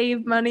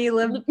 Save money,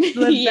 live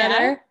Yeah.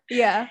 better.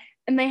 Yeah.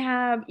 And they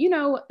have,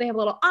 they have a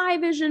little eye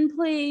vision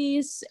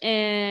place,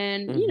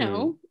 and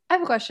I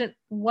have a question.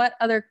 What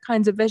other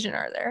kinds of vision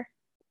are there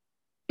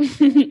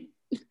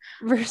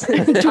versus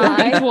eye?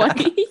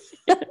 2020.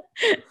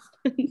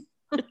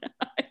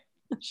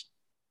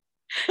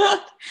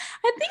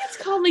 I think it's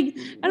called like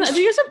I don't know.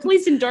 There's a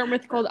place in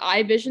Dartmouth called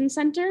Eye Vision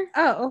Center.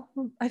 Oh,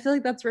 I feel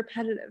like that's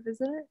repetitive,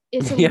 isn't it?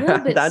 It's a little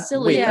bit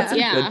silly. That's a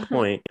yeah. good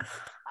point.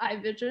 Eye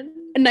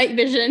vision. Night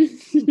vision.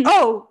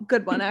 Oh,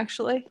 good one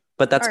actually.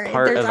 But that's All right,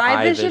 part there's of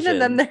eye vision,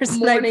 and then there's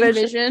night Morning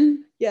vision.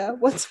 vision. Yeah,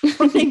 what's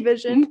morning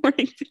vision?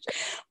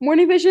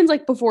 Morning vision's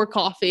like before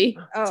coffee.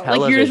 Oh, Tell-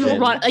 Like you're just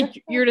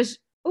Television. you're just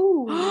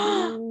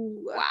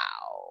ooh,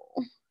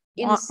 wow.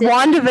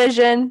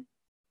 WandaVision.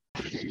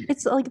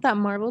 It's like that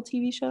Marvel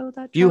TV show.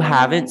 That If you Charlie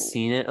haven't likes.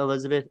 seen it,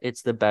 Elizabeth,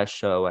 it's the best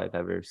show I've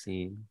ever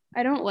seen.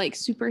 I don't like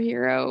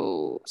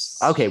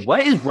superheroes. Okay,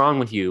 what is wrong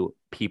with you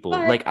people?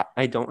 What? Like,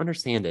 I don't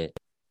understand it.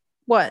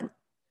 What?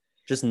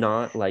 Just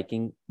not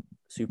liking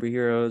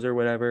superheroes or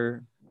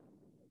whatever.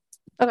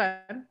 Okay.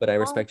 But I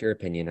respect your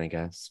opinion, I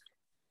guess.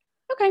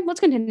 Okay, let's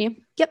continue.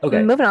 Yep.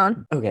 Okay. Moving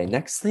on. Okay,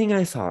 next thing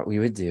I thought we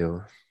would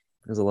do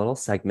is a little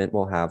segment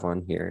we'll have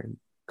on here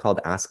called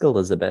Ask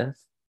Elizabeth.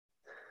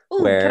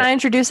 Ooh, Where- can I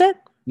introduce it?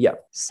 Yeah.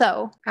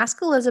 So,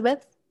 Ask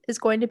Elizabeth is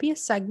going to be a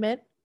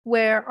segment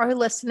where our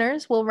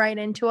listeners will write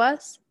into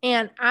us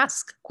and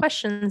ask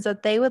questions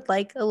that they would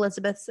like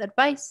Elizabeth's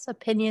advice,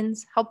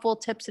 opinions, helpful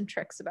tips, and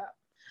tricks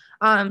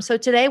about. So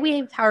today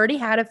we've already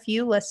had a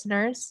few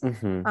listeners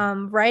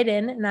write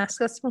in and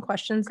ask us some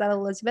questions that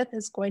Elizabeth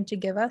is going to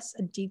give us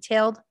a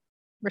detailed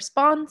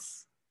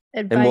response,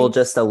 advice. And we'll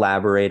just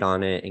elaborate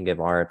on it and give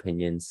our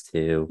opinions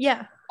too.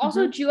 Yeah.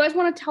 Also, do you guys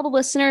want to tell the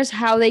listeners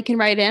how they can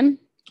write in?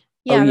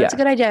 Yeah, Oh, that's yeah. a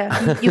good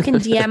idea. You can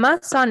DM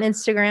us on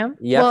Instagram.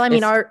 Yep, Well, I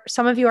mean, if-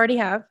 some of you already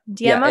have.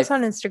 Yeah, DM us if-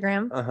 on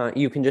Instagram.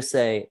 You can just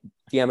say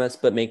DM us,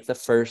 but make the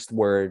first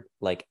word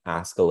like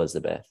Ask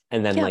Elizabeth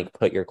and then Yeah. like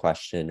put your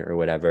question or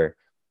whatever.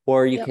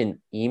 Or you Yep.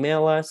 can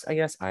email us, I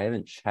guess. I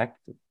haven't checked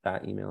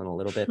that email in a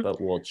little bit, but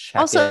we'll check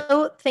it.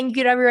 Also, thank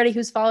you to everybody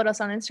who's followed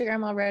us on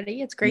Instagram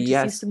already. It's great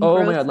to see some Oh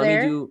growth my God.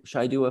 there. Should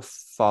I do a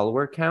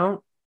follower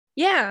count?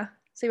 Yeah.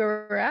 See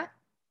where we're at?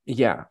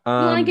 Yeah. You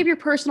want to give your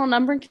personal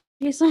number in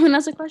case someone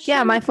has a question?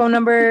 Yeah, my phone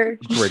number.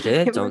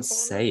 Bridget, Give my don't phone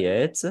say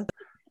it.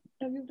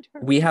 number.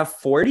 We have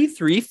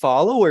 43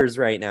 followers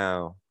right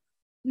now.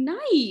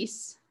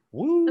 Nice.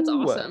 Woo. That's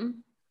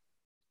awesome.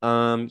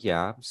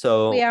 Yeah.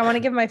 So Yeah, I want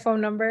to give my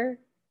phone number.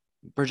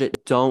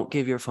 Bridget, don't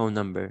give your phone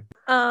number.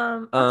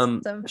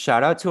 Awesome.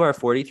 Shout out to our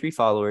 43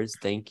 followers.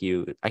 Thank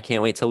you. I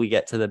can't wait till we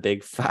get to the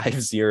big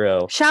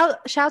 50.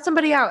 Shout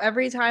somebody out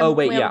every time. Oh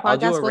wait, we have yeah. a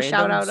podcast, we'll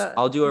shout out.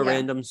 I'll do a yeah.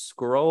 random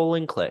scroll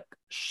and click.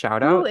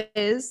 Shout Who out.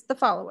 is the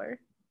follower?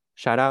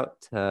 Shout out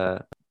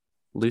to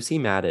Lucy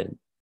Madden.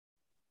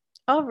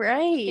 All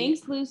right.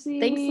 Thanks, Lucy.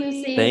 Thanks,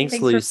 Lucy. Thanks,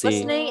 For Lucy.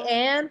 listening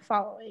and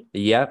following.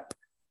 Yep.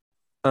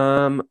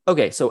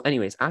 Okay, so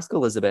anyways, Ask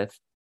Elizabeth.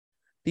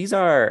 These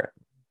are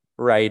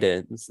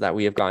write-ins that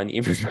we have gotten,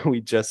 even though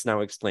we just now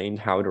explained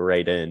how to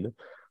write in.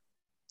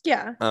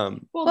 Yeah.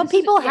 Um, Well,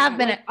 people have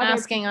been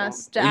asking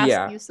us to ask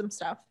Yeah. you some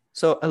stuff.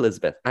 so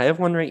Elizabeth, I have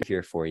one right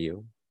here for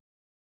you.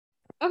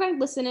 Okay,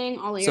 listening,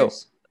 all So-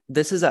 ears.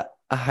 This is a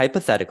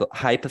hypothetical.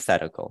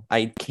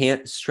 I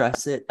can't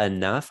stress it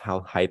enough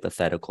how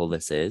hypothetical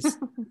this is.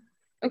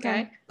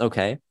 Okay.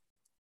 Okay.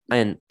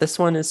 And this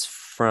one is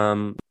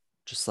from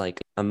just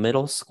like a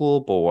middle school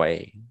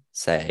boy,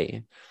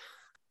 say.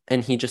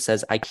 And he just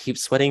says, I keep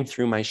sweating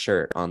through my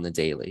shirt on the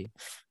daily.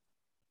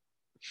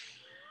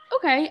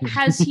 Okay.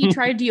 Has he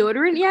tried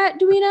deodorant yet?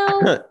 Do we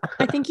know?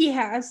 I think he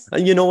has.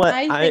 You know what?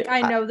 I think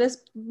I know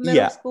this middle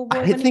yeah, school boy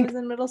I when think- he was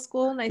in middle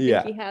school, and I think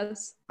Yeah. he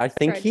has. I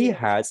think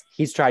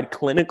he's tried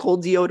clinical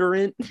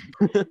deodorant.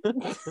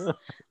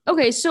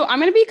 Okay, so I'm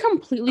going to be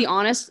completely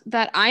honest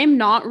that I am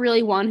not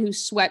really one who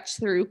sweats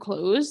through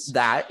clothes.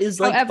 That is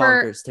like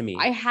However, bonkers to me.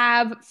 I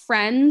have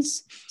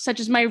friends such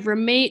as my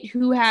roommate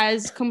who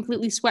has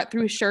completely sweat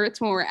through shirts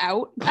when we're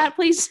out at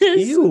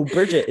places. Ew,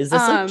 Bridget, is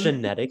this like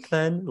genetic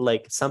then?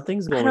 Like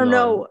something's going on. I don't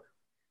know.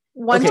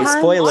 One time,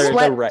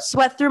 spoiler,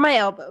 sweat through my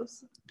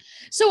elbows.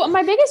 So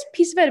my biggest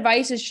piece of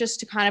advice is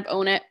just to kind of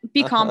own it.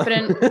 Be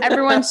confident.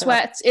 Everyone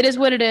sweats. It is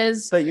what it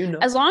is. But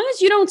as long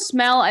as you don't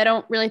smell, I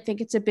don't really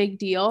think it's a big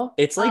deal.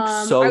 It's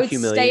like so I would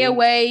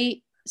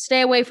humiliating.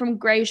 Stay away from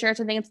gray shirts.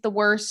 I think it's the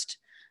worst.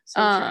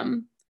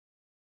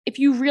 If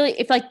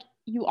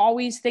you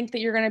always think that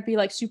you're going to be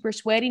like super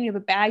sweaty and you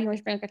have a bag, you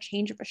always bring like a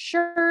change of a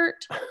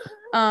shirt.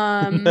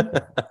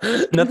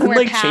 Nothing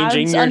like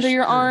changing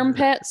your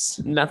armpits.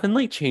 Nothing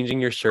like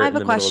changing your shirt in the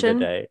middle of the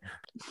day.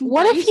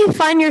 What if you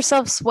find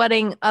yourself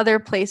sweating other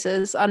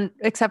places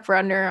except for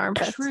under your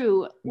armpits?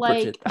 True.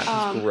 Like,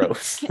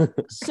 gross.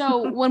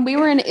 So when we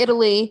were in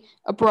Italy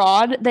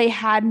abroad, they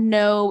had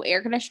no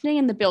air conditioning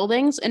in the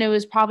buildings and it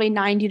was probably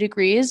 90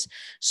 degrees.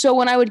 So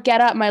when I would get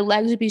up, my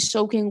legs would be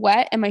soaking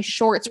wet and my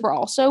shorts were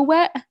also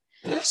wet.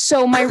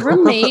 So my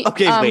roommate,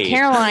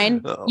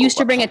 Caroline, used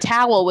to bring a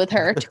towel with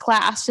her to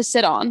class to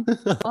sit on.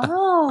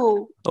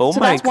 Oh, so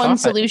that's one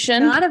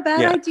solution. Not a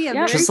bad idea.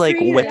 Yeah. Just like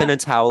whipping a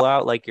towel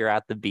out like you're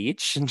at the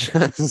beach and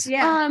just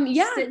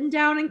sitting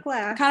down in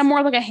class. Kind of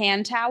more like a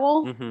hand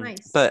towel. Mm-hmm.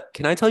 Nice. But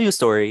can I tell you a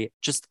story?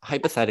 Just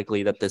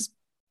hypothetically, that this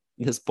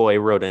boy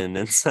wrote in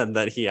and said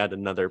that he had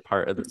another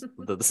part of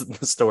the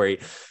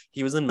story.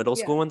 He was in middle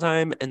school one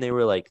time and they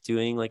were like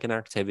doing like an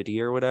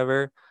activity or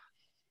whatever.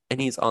 And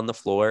he's on the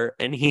floor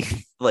and he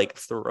like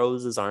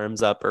throws his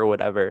arms up or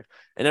whatever.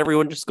 And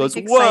everyone just goes,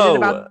 like, whoa. Excited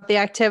about the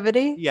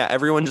activity? Yeah,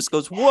 everyone just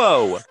goes,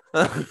 whoa.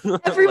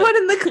 Everyone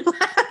in the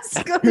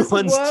class goes,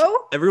 whoa.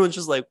 Everyone's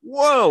just like,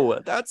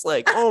 whoa. That's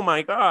like, oh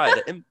my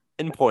God.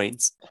 And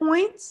points.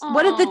 Points? Aww.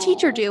 What did the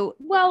teacher do?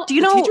 Well, do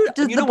you know,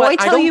 does the boy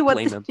tell you what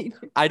the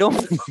teacher? I don't,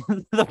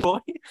 the boy.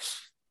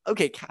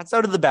 Okay, cat's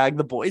out of the bag.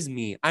 The boy's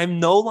me. I'm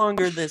no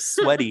longer this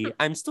sweaty.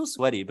 I'm still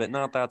sweaty, but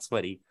not that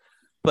sweaty.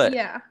 But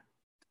yeah.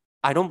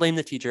 I don't blame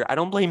the teacher. I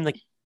don't blame the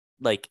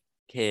like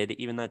kid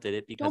even that did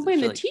it because don't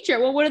blame the teacher.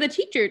 Well, what did the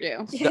teacher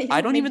do?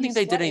 I don't even think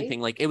they did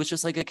anything. Like it was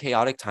just like a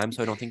chaotic time,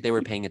 so I don't think they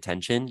were paying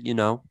attention, you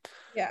know?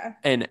 Yeah.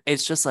 And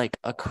it's just like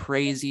a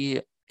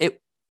crazy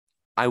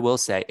I will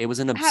say it was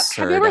an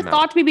absurd. Have you ever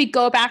thought to maybe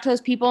go back to those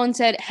people and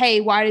said,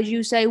 "Hey, why did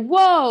you say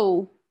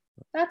whoa?"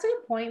 That's a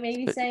good point.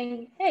 Maybe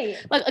saying, "Hey,"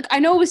 like I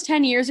know it was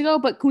 10 years ago,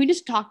 but can we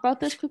just talk about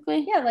this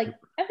quickly? Yeah, like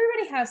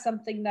everybody has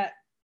something that.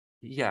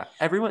 Yeah,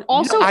 everyone.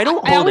 Also, I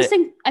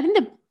think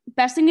the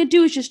best thing to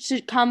do is just to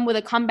come with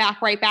a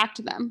comeback right back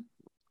to them.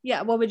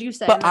 Yeah, what would you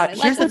say? But like,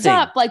 what's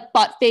up? Like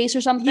butt face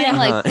or something. Yeah.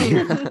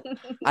 Like,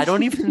 I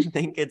don't even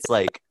think it's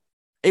like.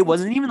 It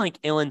wasn't even like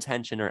ill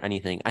intention or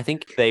anything. I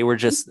think they were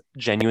just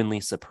genuinely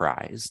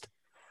surprised.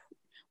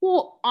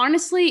 Well,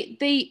 honestly,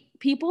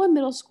 people in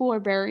middle school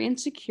are very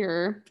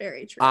insecure.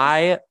 Very true.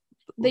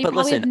 They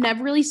probably have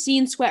never really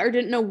seen sweat or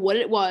didn't know what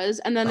it was.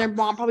 And then their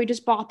mom probably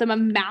just bought them a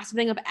massive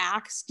thing of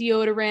Axe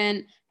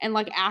deodorant and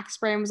like Axe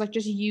spray and was like,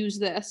 just use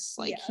this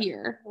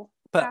here.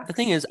 But the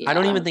thing is, I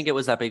don't even think it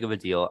was that big of a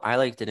deal. I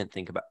like didn't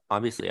think about,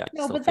 obviously I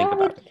still think about it.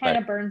 No, but that would kind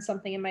of burn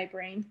something in my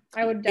brain.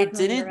 I would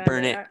definitely It didn't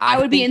burn it. I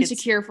would be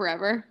insecure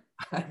forever.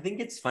 I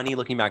think it's funny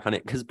looking back on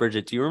it because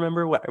Bridget, do you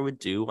remember what I would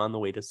do on the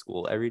way to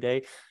school every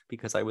day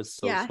because I was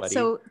so sweaty?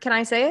 So can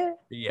I say it?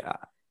 Yeah.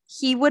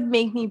 He would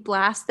make me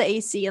blast the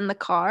AC in the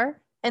car.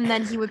 And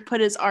then he would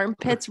put his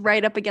armpits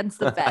right up against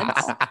the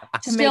vents.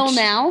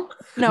 Now?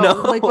 No,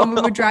 like when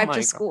we would drive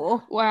to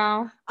school.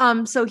 Wow.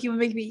 So he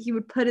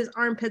would put his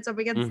armpits up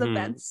against the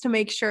vents to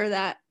make sure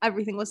that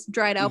everything was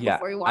dried out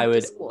before he walked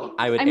to school.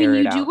 I mean,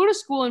 you do go to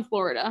school in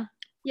Florida.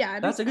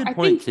 Yeah, that's a good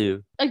point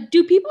too. Like,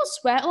 do people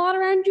sweat a lot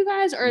around you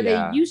guys? Or are they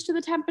used to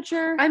the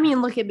temperature? I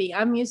mean, look at me.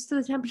 I'm used to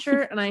the temperature,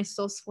 and I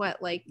still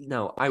sweat like.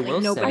 No, I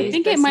will say. I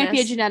think it might be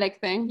a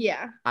genetic thing.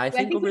 Yeah, I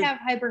think you have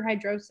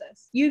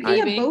hyperhidrosis. You can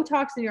get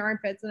Botox in your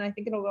armpits, and I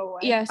think it'll go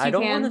away. Yes, I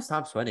don't want to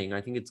stop sweating.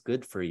 I think it's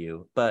good for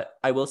you, but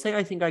I will say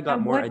I think I got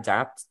more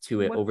adapt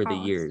to it over the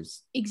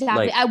years.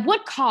 Exactly. Like, at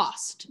what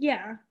cost?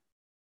 Yeah.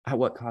 At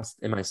what cost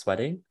am I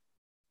sweating?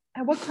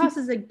 At what cost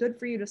is it good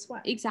for you to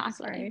sweat?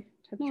 Exactly. Sorry.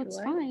 No,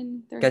 it's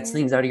fine. Gets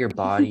things out of your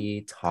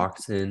body,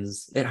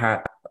 toxins.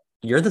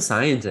 You're the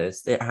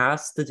scientist. It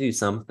has to do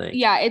something.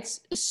 Yeah, it's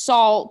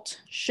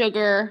salt,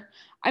 sugar.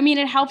 I mean,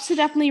 it helps to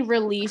definitely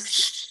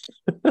release.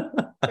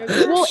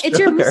 Well, it's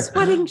your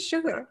sweating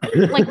sugar.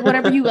 Like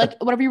whatever you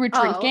were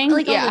drinking.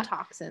 Like all the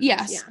toxins.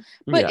 Yes. Yeah.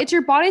 But it's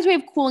your body's way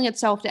of cooling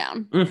itself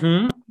down.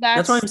 Mm-hmm.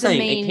 That's what I'm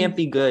saying. It can't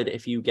be good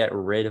if you get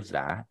rid of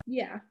that.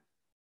 Yeah.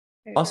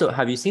 Also,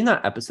 have you seen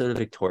that episode of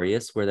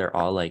Victorious where they're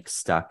all like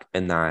stuck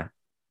in that?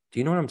 Do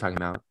you know what I'm talking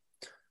about?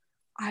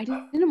 I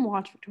didn't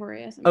watch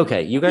Victorious.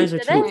 Okay, you guys are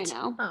too right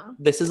now. Oh.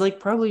 This is like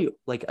probably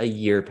like a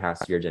year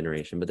past your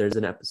generation, but there's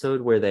an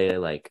episode where they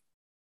like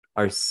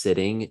are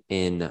sitting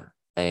in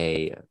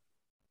a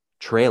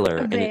trailer.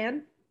 A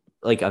van?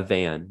 like a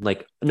van,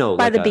 like no,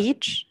 by like the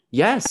beach.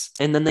 Yes,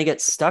 and then they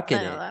get stuck in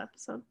I know it. that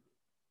episode.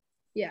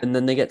 Yeah. And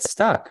then they get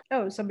stuck.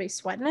 Oh, somebody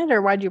sweating it,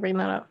 or why'd you bring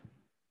that up?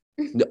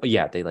 No,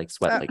 yeah, they like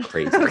sweat like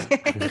crazy.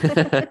 Okay.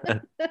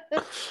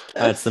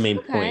 That's the main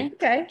point.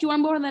 Okay. Do you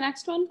want to go to the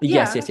next one?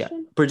 Yes.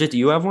 Bridget, do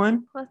you have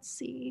one? Let's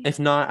see. If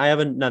not, I have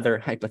another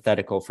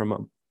hypothetical from a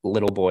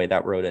little boy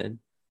that wrote in.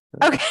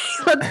 Okay,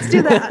 let's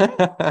do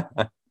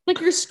that. Like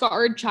your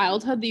scarred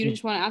childhood that you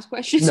just want to ask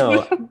questions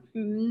No. about?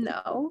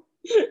 No.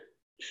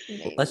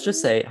 Let's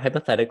just say,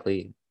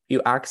 hypothetically,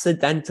 you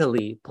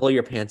accidentally pull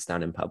your pants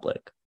down in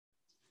public.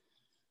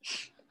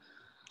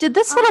 Did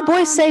this little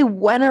boy say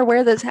when or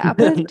where this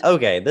happened?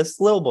 Okay, this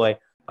little boy,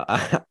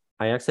 I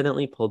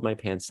accidentally pulled my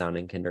pants down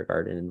in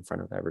kindergarten in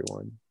front of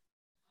everyone.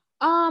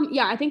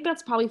 Yeah, I think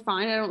that's probably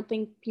fine. I don't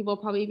think people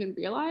probably even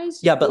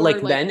realize. Yeah, but or,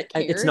 like then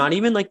cared. it's not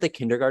even like the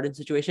kindergarten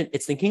situation.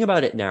 It's thinking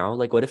about it now.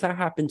 Like, what if that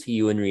happened to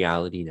you in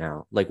reality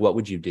now? Like, what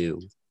would you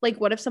do? Like,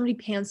 what if somebody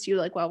pants you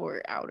like while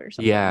we're out or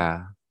something?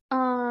 Yeah.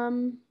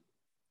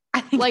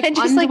 I think like I'd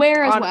just,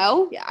 underwear as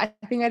well. Yeah, I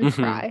think I'd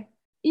cry.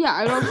 Yeah,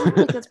 I don't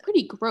like that's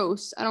pretty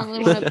gross. I don't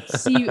really want to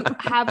see you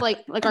have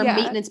like our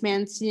maintenance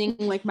man seeing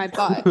like my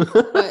butt.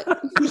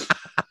 But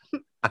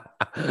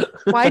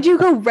why'd you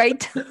go right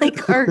to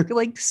like our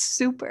like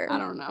super? I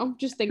don't know.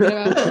 Just thinking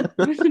about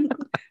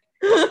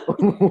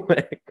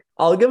it.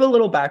 I'll give a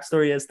little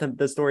backstory as to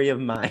the story of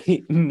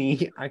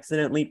me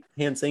accidentally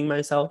pantsing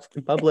myself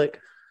in public.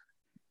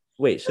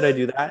 Wait, should I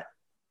do that?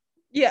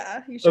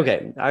 Yeah, you should.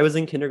 Okay, I was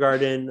in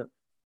kindergarten.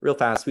 Real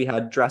fast, we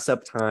had dress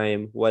up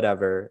time,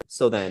 whatever.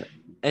 So then,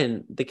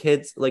 and the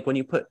kids, like when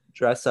you put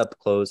dress up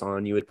clothes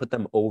on, you would put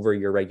them over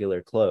your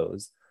regular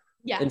clothes.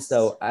 Yes. And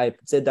so I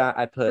did that.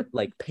 I put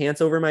like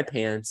pants over my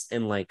pants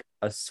and like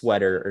a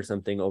sweater or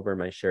something over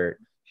my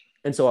shirt.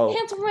 And so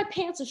pants over my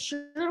pants, a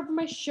shirt over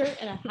my shirt,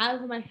 and a hat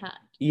over my hat.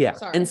 Yeah.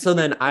 Sorry. And so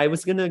then I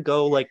was gonna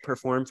go like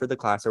perform for the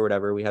class or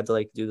whatever. We had to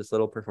like do this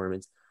little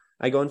performance.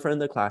 I go in front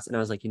of the class and I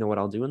was like, you know what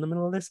I'll do in the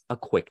middle of this? A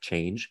quick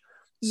change.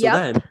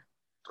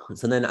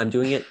 So then I'm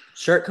doing it.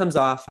 Shirt comes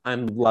off.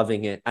 I'm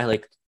loving it. I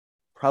like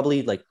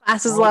probably like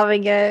class is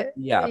loving it.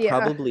 Yeah,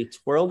 probably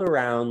twirled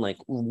around, like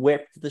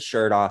whipped the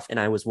shirt off, and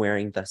I was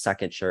wearing the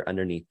second shirt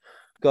underneath.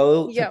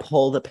 Go to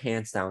pull the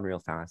pants down real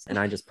fast, and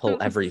I just pull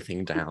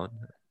everything down.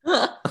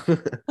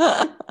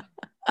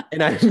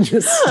 And I'm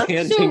just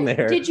standing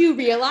there. Did you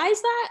realize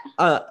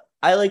that?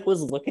 I like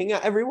was looking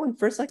at everyone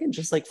for a second,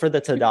 just like for the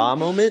ta-da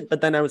moment,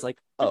 but then I was like,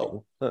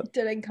 oh.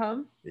 Did it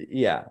come?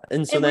 Yeah.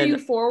 And so then were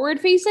you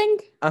forward facing?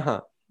 Uh-huh.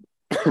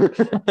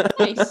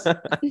 Nice.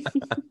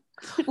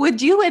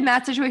 Would you in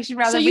that situation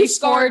rather you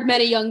scarred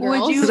many young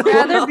girls? Would you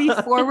rather be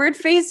forward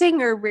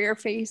facing or rear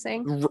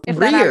facing?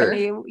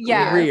 Rear.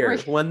 Yeah. Rear.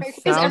 1000%.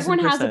 Because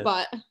everyone has a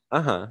butt.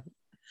 Uh-huh.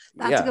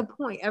 That's a good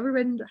point.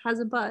 Everyone has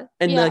a butt.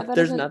 And like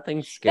there's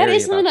nothing scary. That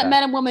is something that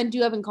men and women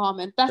do have in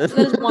common. That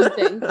is one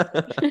thing.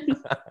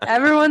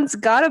 Everyone's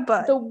got a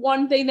butt. The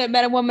one thing that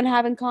men and women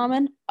have in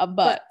common, a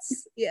butt.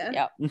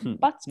 Yeah. Yep.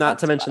 Butts. Not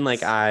to mention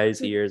like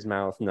eyes, ears,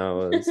 mouth,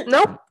 nose.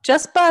 Nope,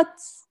 just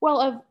butts.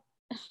 Well,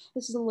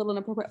 this is a little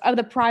inappropriate. Of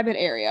the private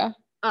area.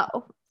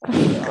 Oh.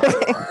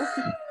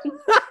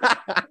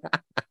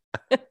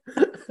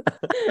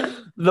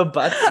 The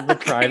butt's the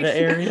private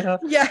area?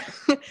 Yeah.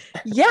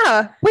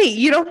 Yeah. Wait,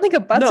 you don't think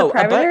a butt's a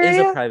private area? No, a butt is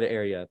a private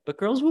area. But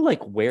girls will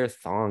like wear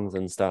thongs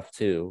and stuff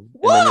too.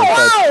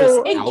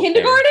 Whoa! In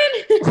kindergarten?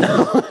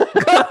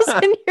 Girls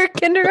in your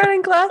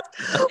kindergarten class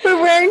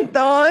were wearing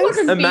thongs?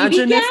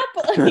 Imagine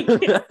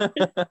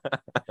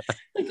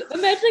imagine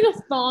like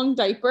a thong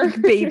diaper.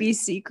 Baby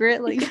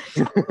secret. Like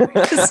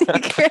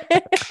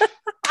secret.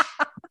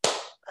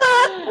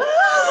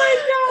 Oh my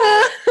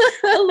god!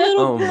 A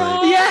little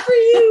bra for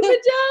you,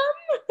 madame.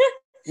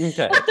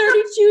 Okay. A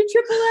 32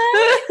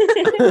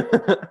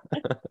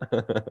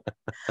 AAA.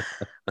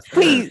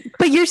 Wait,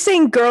 but you're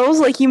saying girls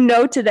like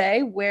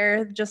today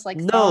wear just like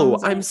no,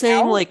 I'm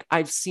saying like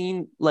I've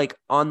seen like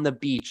on the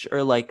beach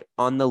or like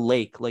on the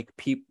lake, like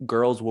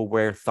girls will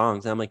wear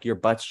thongs. And I'm like, your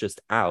butt's just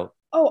out.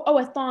 Oh,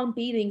 a thong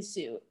bathing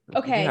suit.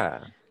 Okay.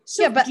 Yeah.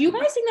 So but do you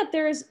guys think that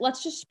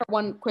let's just start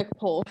one quick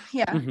poll.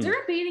 Yeah. Mm-hmm. Is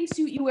there a bathing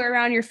suit you wear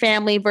around your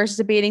family versus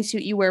a bathing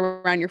suit you wear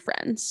around your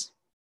friends?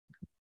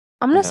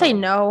 I'm going to say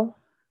no.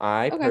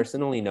 I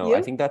personally know.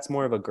 I think that's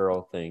more of a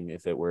girl thing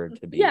if it were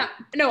to be. Yeah.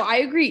 No, I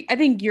agree. I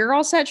think you're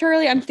all set,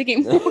 Charlie. I'm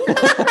thinking more.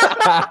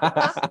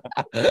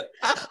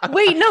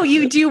 Wait, no,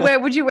 would you wear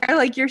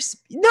like your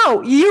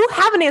no, you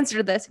haven't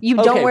answered this. You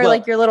don't wear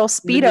like your little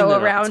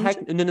Speedo around.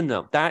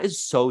 No. That is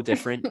so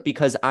different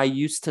because I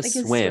used to like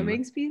swim. A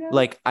Speedo?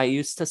 Like I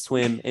used to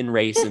swim and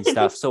race and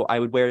stuff. So I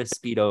would wear a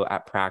Speedo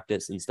at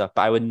practice and stuff,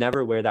 but I would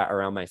never wear that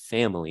around my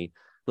family,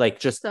 like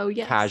just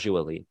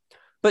casually.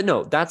 But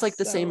no, that's like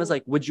the same as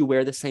like, would you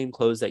wear the same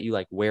clothes that you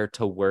like wear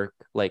to work,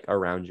 like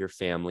around your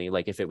family?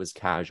 Like if it was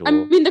casual. I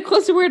mean, the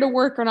clothes I wear to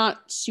work are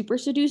not super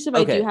seductive.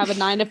 Okay. I do have a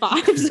 9 to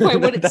 5, so I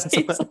wouldn't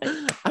say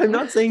I'm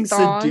not saying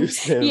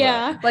seductive.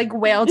 Yeah. Like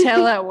whale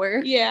tail at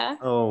work. Yeah.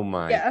 Oh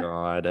my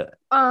God.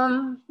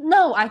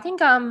 No, I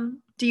think,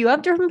 Do you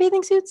have different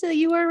bathing suits that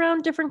you wear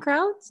around different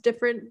crowds?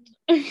 Different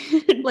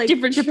like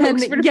different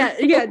strokes for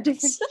different different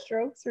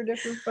strokes for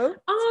different folks?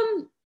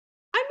 I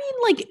mean,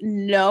 like,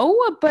 no,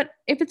 but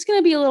if it's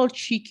gonna be a little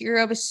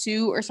cheekier of a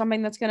suit or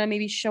something that's gonna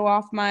maybe show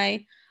off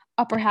my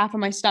upper half of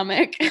my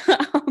stomach,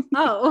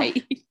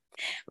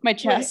 my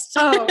chest.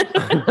 Oh,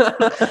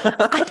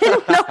 I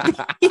didn't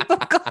know people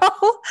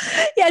call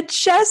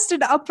chest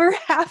and upper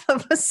half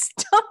of a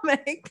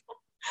stomach.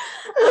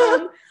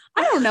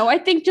 I don't know. I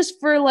think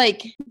just for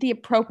like the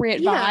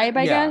appropriate vibe,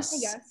 I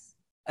guess.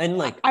 And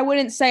like, I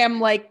wouldn't say I'm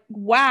like,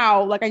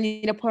 wow, like I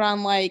need to put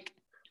on like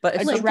but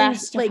a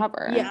dress to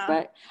cover. Yeah.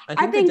 But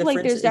I think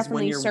like there's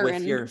definitely when you're certain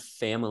with your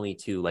family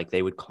too, like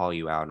they would call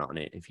you out on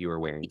it if you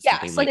were wearing yes,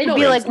 something like like they'd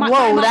be like, whoa, my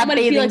mom that might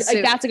be bathing like,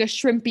 suit. that's like a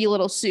shrimpy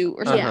little suit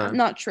or something. Uh-huh.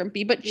 Not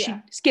shrimpy, but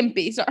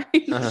skimpy. Sorry,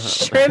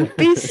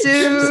 shrimpy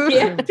suit.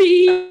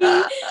 Skimpy.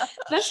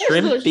 That's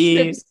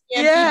shrimpy.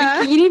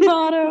 Yeah, bikini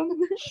bottom.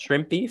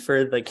 Shrimpy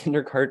for the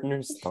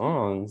kindergartner's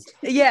thongs.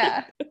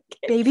 Yeah.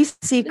 Baby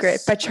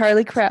Secret by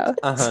Charlie Crow.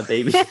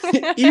 Baby.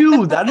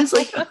 Ew, that is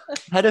like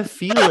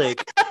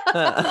pedophilic.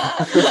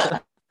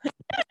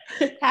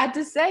 Had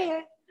to say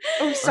it.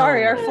 Oh,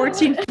 sorry, our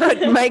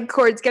 14-foot mic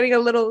cord's getting a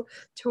little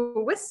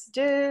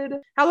twisted.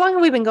 How long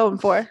have we been going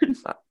for?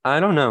 I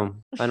don't know.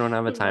 I don't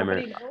have a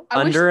timer.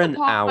 Under an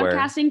hour.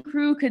 Podcasting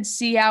crew could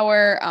see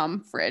our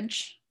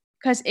fridge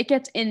because it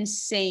gets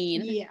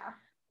insane. Yeah.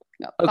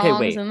 Got Okay, bombs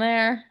wait. in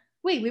there.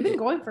 Wait, we've been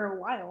going for a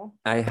while.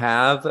 I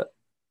have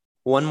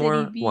one City more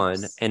beeps.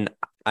 one, and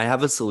I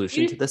have a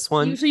solution to this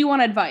one. So you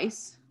want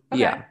advice?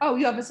 Okay. Yeah. Oh,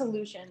 you have a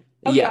solution.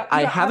 Yeah,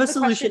 I have a the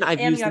solution question I've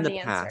and used you in have the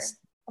answer. past.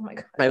 Oh my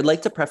god. I would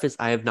like to preface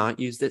I have not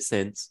used it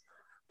since.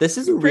 This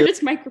is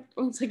Bridget's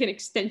microphone's like an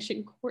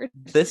extension cord.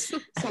 This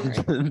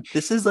Sorry.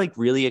 this is like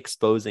really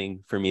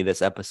exposing for me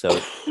this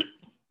episode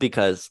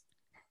because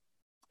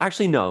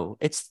actually no,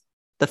 it's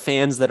the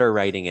fans that are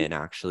writing in.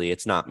 Actually,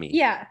 it's not me.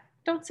 Yeah,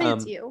 don't say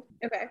it's you.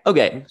 Okay.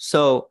 Okay,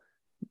 so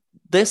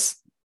this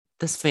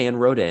fan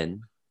wrote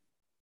in.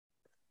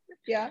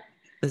 Yeah.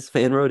 This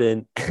fan wrote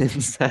in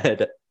and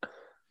said,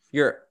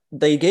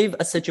 they gave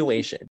a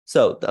situation.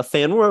 So a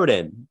fan wrote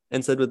in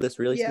and said with this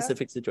really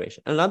specific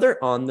situation, another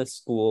on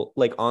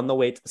the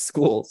way to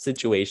school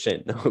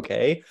situation.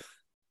 Okay.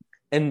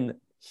 And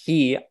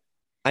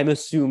I'm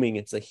assuming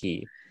it's a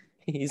he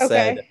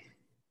said,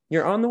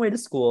 you're on the way to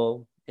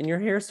school and your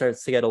hair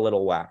starts to get a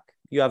little whack.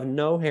 You have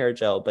no hair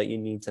gel, but you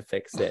need to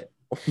fix it.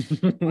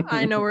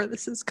 I know where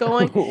this is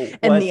going.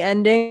 And the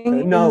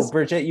ending. No,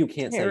 Bridget, you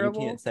can't terrible.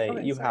 say. You can't say.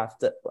 Okay, you sorry. have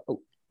to.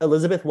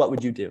 Elizabeth, what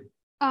would you do?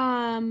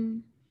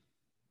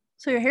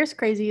 So your hair's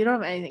crazy. You don't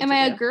have anything. Am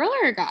I a girl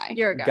or a guy?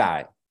 You're a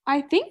guy.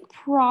 I think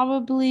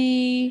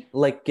probably.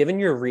 Like, given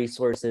your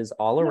resources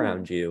all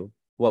around you,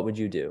 what would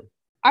you do?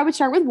 I would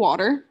start with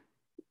water.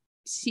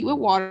 See what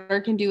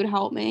water can do to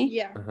help me.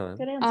 Yeah. Uh-huh.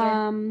 Good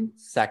answer.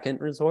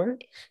 Second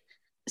resort?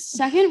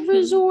 Second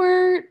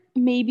resort,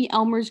 maybe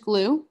Elmer's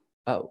glue.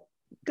 Oh.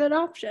 Good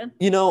option.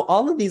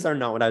 All of these are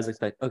not what I was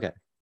expecting. Okay.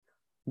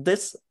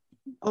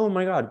 Oh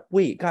my God.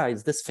 Wait,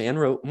 guys, this fan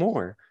wrote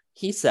more.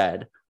 He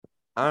said,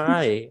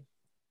 I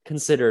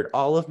considered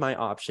all of my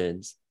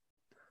options,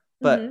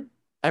 but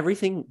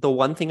the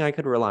one thing I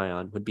could rely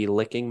on would be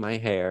licking my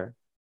hair.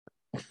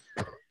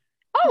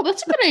 Oh,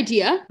 that's a good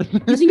idea.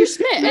 Using your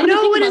spit.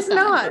 No, it is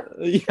not.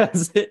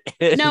 Yes, it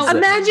is. No,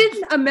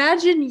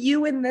 imagine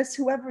you and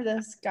whoever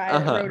this guy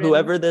wrote in.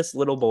 Whoever this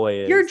little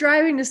boy is. You're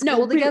driving to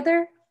school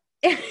together.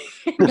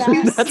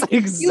 That's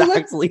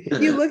exactly.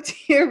 You look to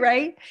your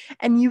right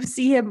and you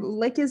see him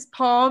lick his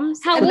palms.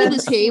 How old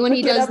is he when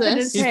he does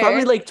this? He's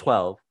probably like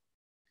 12.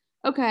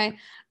 Okay.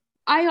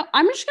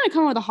 I'm just gonna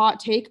come with a hot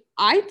take.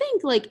 I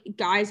think like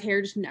guys'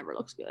 hair just never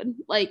looks good.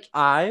 Like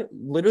I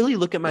literally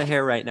look at my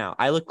hair right now.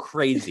 I look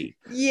crazy.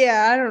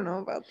 Yeah, I don't know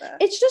about that.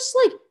 It's just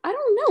like I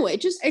don't know. It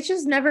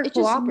just never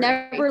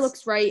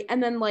looks right.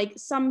 And then like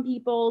some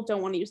people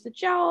don't want to use the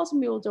gel.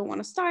 Some people don't want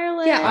to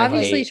style it. Yeah,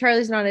 obviously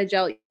Charlie's not a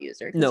gel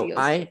user. No,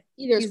 lick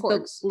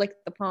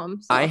the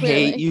palms. I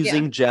hate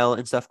using gel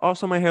and stuff.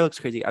 Also, my hair looks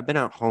crazy. I've been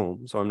at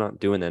home, so I'm not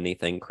doing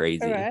anything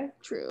crazy. Okay.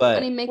 True.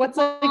 But what's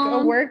like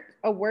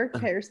a work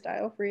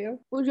hairstyle for you?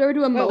 Would you ever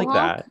do a mohawk? Like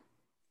that.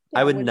 Yeah,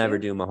 I would never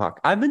do a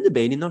mohawk. I've been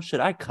debating though, should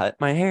I cut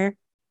my hair?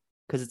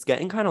 Because it's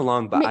getting kind of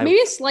long, but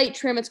maybe a slight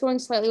trim. It's going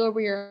slightly over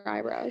your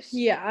eyebrows.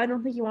 Yeah, I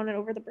don't think you want it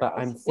over the brows.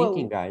 But I'm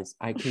thinking, guys,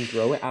 I can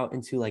grow it out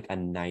into like a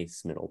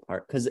nice middle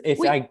part. Because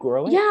if I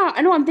grow it, yeah,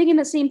 I know. I'm thinking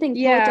the same thing.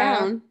 Pull it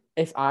down.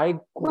 If I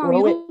grow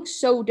you look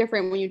so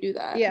different when you do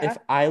that. Yeah.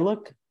 If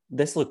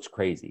this looks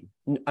crazy.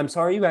 I'm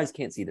sorry you guys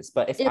can't see this,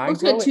 but if it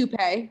looks like a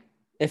toupee.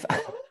 If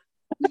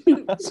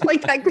it's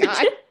like that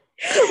guy.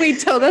 Wait,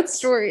 tell that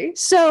story.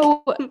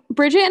 So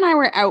Bridget and I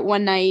were out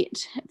one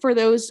night. For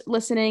those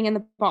listening in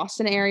the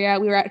Boston area,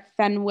 we were at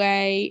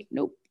Fenway.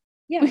 Nope.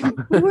 Yeah,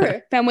 we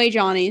were. Fenway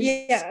Johnny's.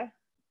 Yeah.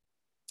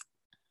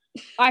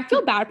 I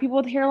feel bad for people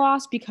with hair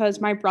loss because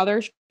my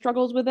brother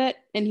struggles with it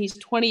and he's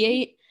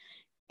 28.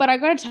 But I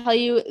gotta tell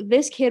you,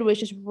 this kid was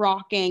just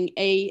rocking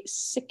a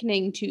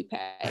sickening toupee.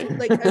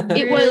 Like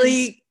it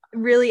was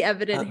really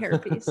evident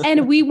hairpiece.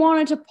 And we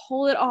wanted to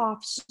pull it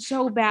off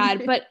so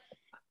bad, but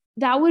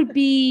I would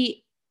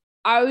be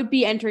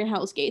entering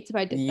Hell's Gates if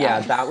I did that. Yeah,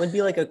 that would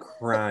be like a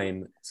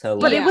crime. So,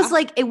 but it was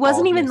like, it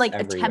wasn't even like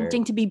everywhere.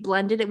 attempting to be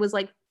blended. It was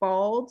like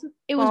bald.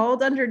 It was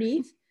bald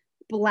underneath,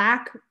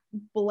 black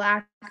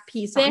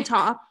piece on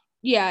top.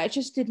 Yeah, it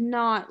just did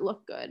not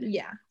look good.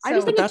 Yeah. I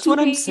just think that's what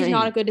I'm saying. Is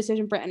not a good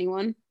decision for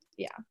anyone.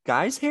 Yeah.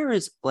 Guys' hair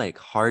is like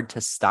hard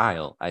to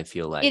style, I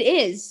feel like. It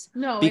is.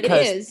 No, because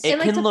it is. And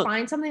like to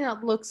find something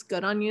that looks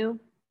good on you.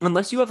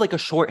 Unless you have like a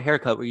short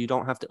haircut where you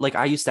don't have to, like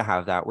I used to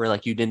have that where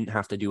like you didn't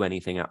have to do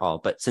anything at all.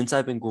 But since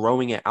I've been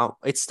growing it out,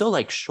 it's still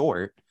like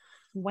short.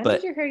 When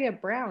did your hair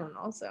get brown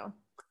also?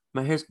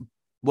 My hair's,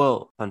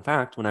 well, fun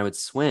fact, when I would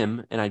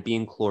swim and I'd be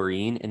in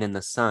chlorine and in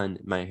the sun,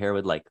 my hair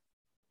would like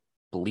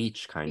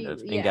bleach kind of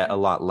and get a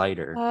lot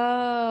lighter.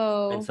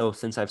 Oh. And so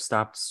since I've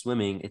stopped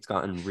swimming, it's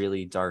gotten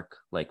really dark,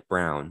 like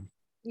brown.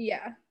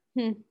 Yeah.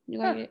 You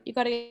gotta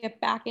get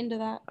back into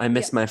that. I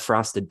miss my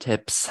frosted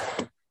tips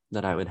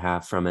that I would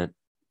have from it.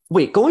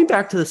 Wait, going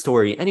back to the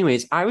story.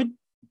 Anyways, I would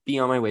be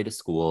on my way to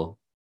school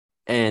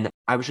and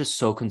I was just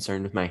so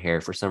concerned with my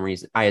hair for some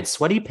reason. I had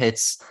sweaty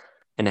pits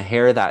and a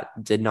hair that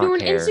did not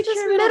care.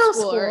 Insecure middle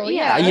schooler.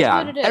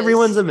 Yeah,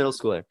 everyone's a middle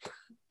schooler.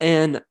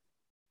 And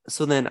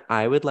so then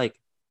I would like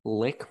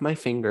lick my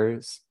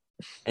fingers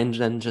and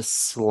then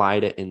just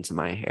slide it into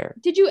my hair.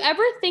 Did you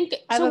ever think,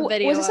 so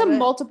was this a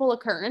multiple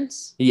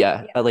occurrence?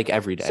 Yeah, like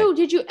every day. So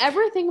did you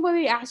ever think about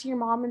maybe asking your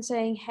mom and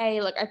saying,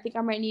 hey, like I think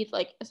I might need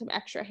like some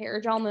extra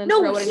hair gel and then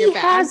throw it in your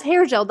bag? No, he has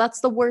hair gel.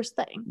 That's the worst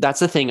thing. That's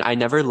the thing. I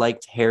never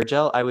liked hair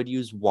gel. I would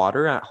use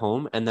water at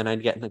home and then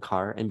I'd get in the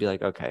car and be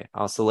like, okay,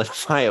 I'll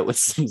solidify it with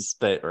some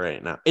spit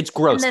right now. It's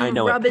gross. And then I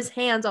know rub his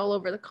hands all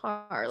over the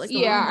car. Like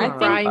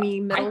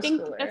I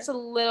think that's a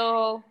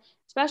little,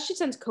 especially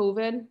since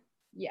COVID.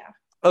 Yeah.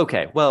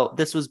 Okay, well,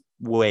 this was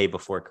way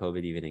before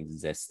COVID even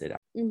existed.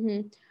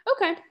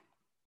 Okay.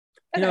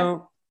 You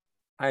know,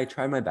 I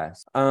tried my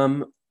best.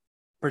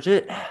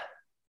 Bridget,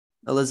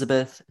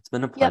 Elisabeth, it's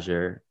been a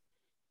pleasure.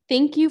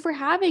 Thank you for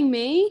having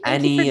me.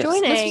 Thank you for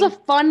joining. This was a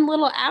fun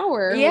little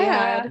hour.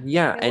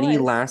 Yeah. Any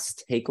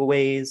last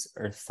takeaways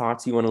or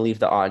thoughts you want to leave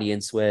the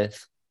audience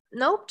with?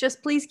 Nope.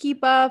 Just please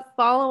keep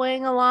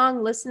following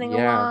along, listening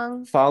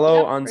along.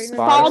 Follow on Spotify.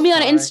 Follow me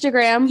on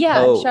Instagram.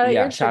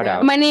 Shout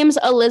out. My name's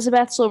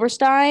Elisabeth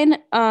Silverstein.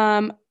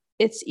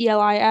 It's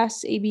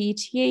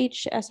ELISABETH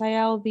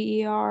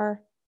SILVER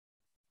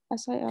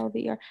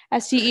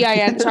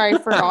Sorry,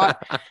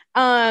 forgot.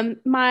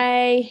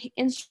 My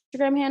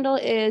Instagram handle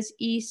is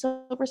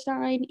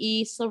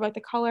esilverstein, silver like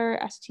the color,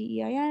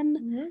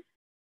 STEIN.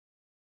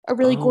 A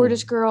really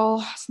gorgeous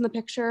girl in the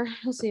picture.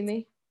 You'll see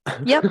me.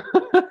 Yep.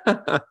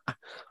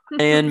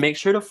 And make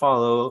sure to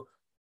follow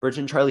Bridget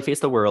and Charlie Face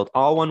the World,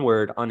 all one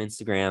word, on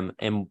Instagram,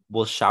 and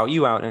we'll shout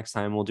you out next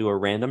time. We'll do a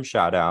random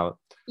shout out.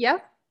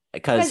 Yep.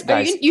 Because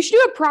guys, you should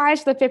do a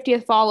prize for the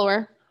 50th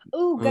follower.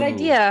 Ooh, good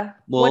idea.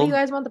 What do you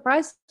guys want the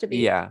prize to be?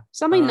 Yeah.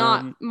 Something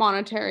not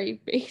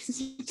monetary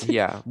based.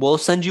 Yeah. We'll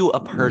send you a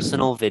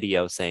personal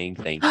video saying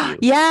thank you.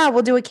 Yeah,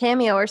 we'll do a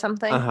cameo or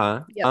something.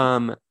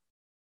 Yep.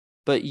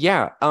 But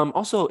yeah,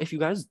 also, if you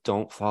guys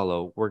don't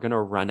follow, we're going to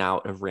run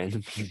out of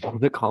random people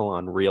to call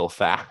on real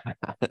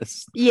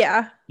fast.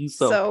 Yeah.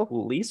 So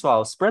please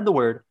follow, spread the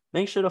word.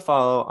 Make sure to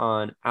follow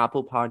on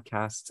Apple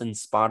Podcasts and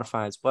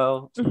Spotify as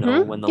well to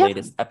know when the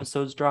latest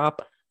episodes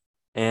drop.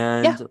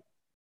 And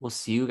we'll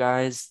see you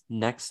guys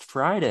next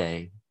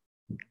Friday.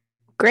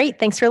 Great.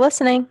 Thanks for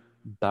listening.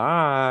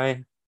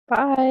 Bye.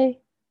 Bye.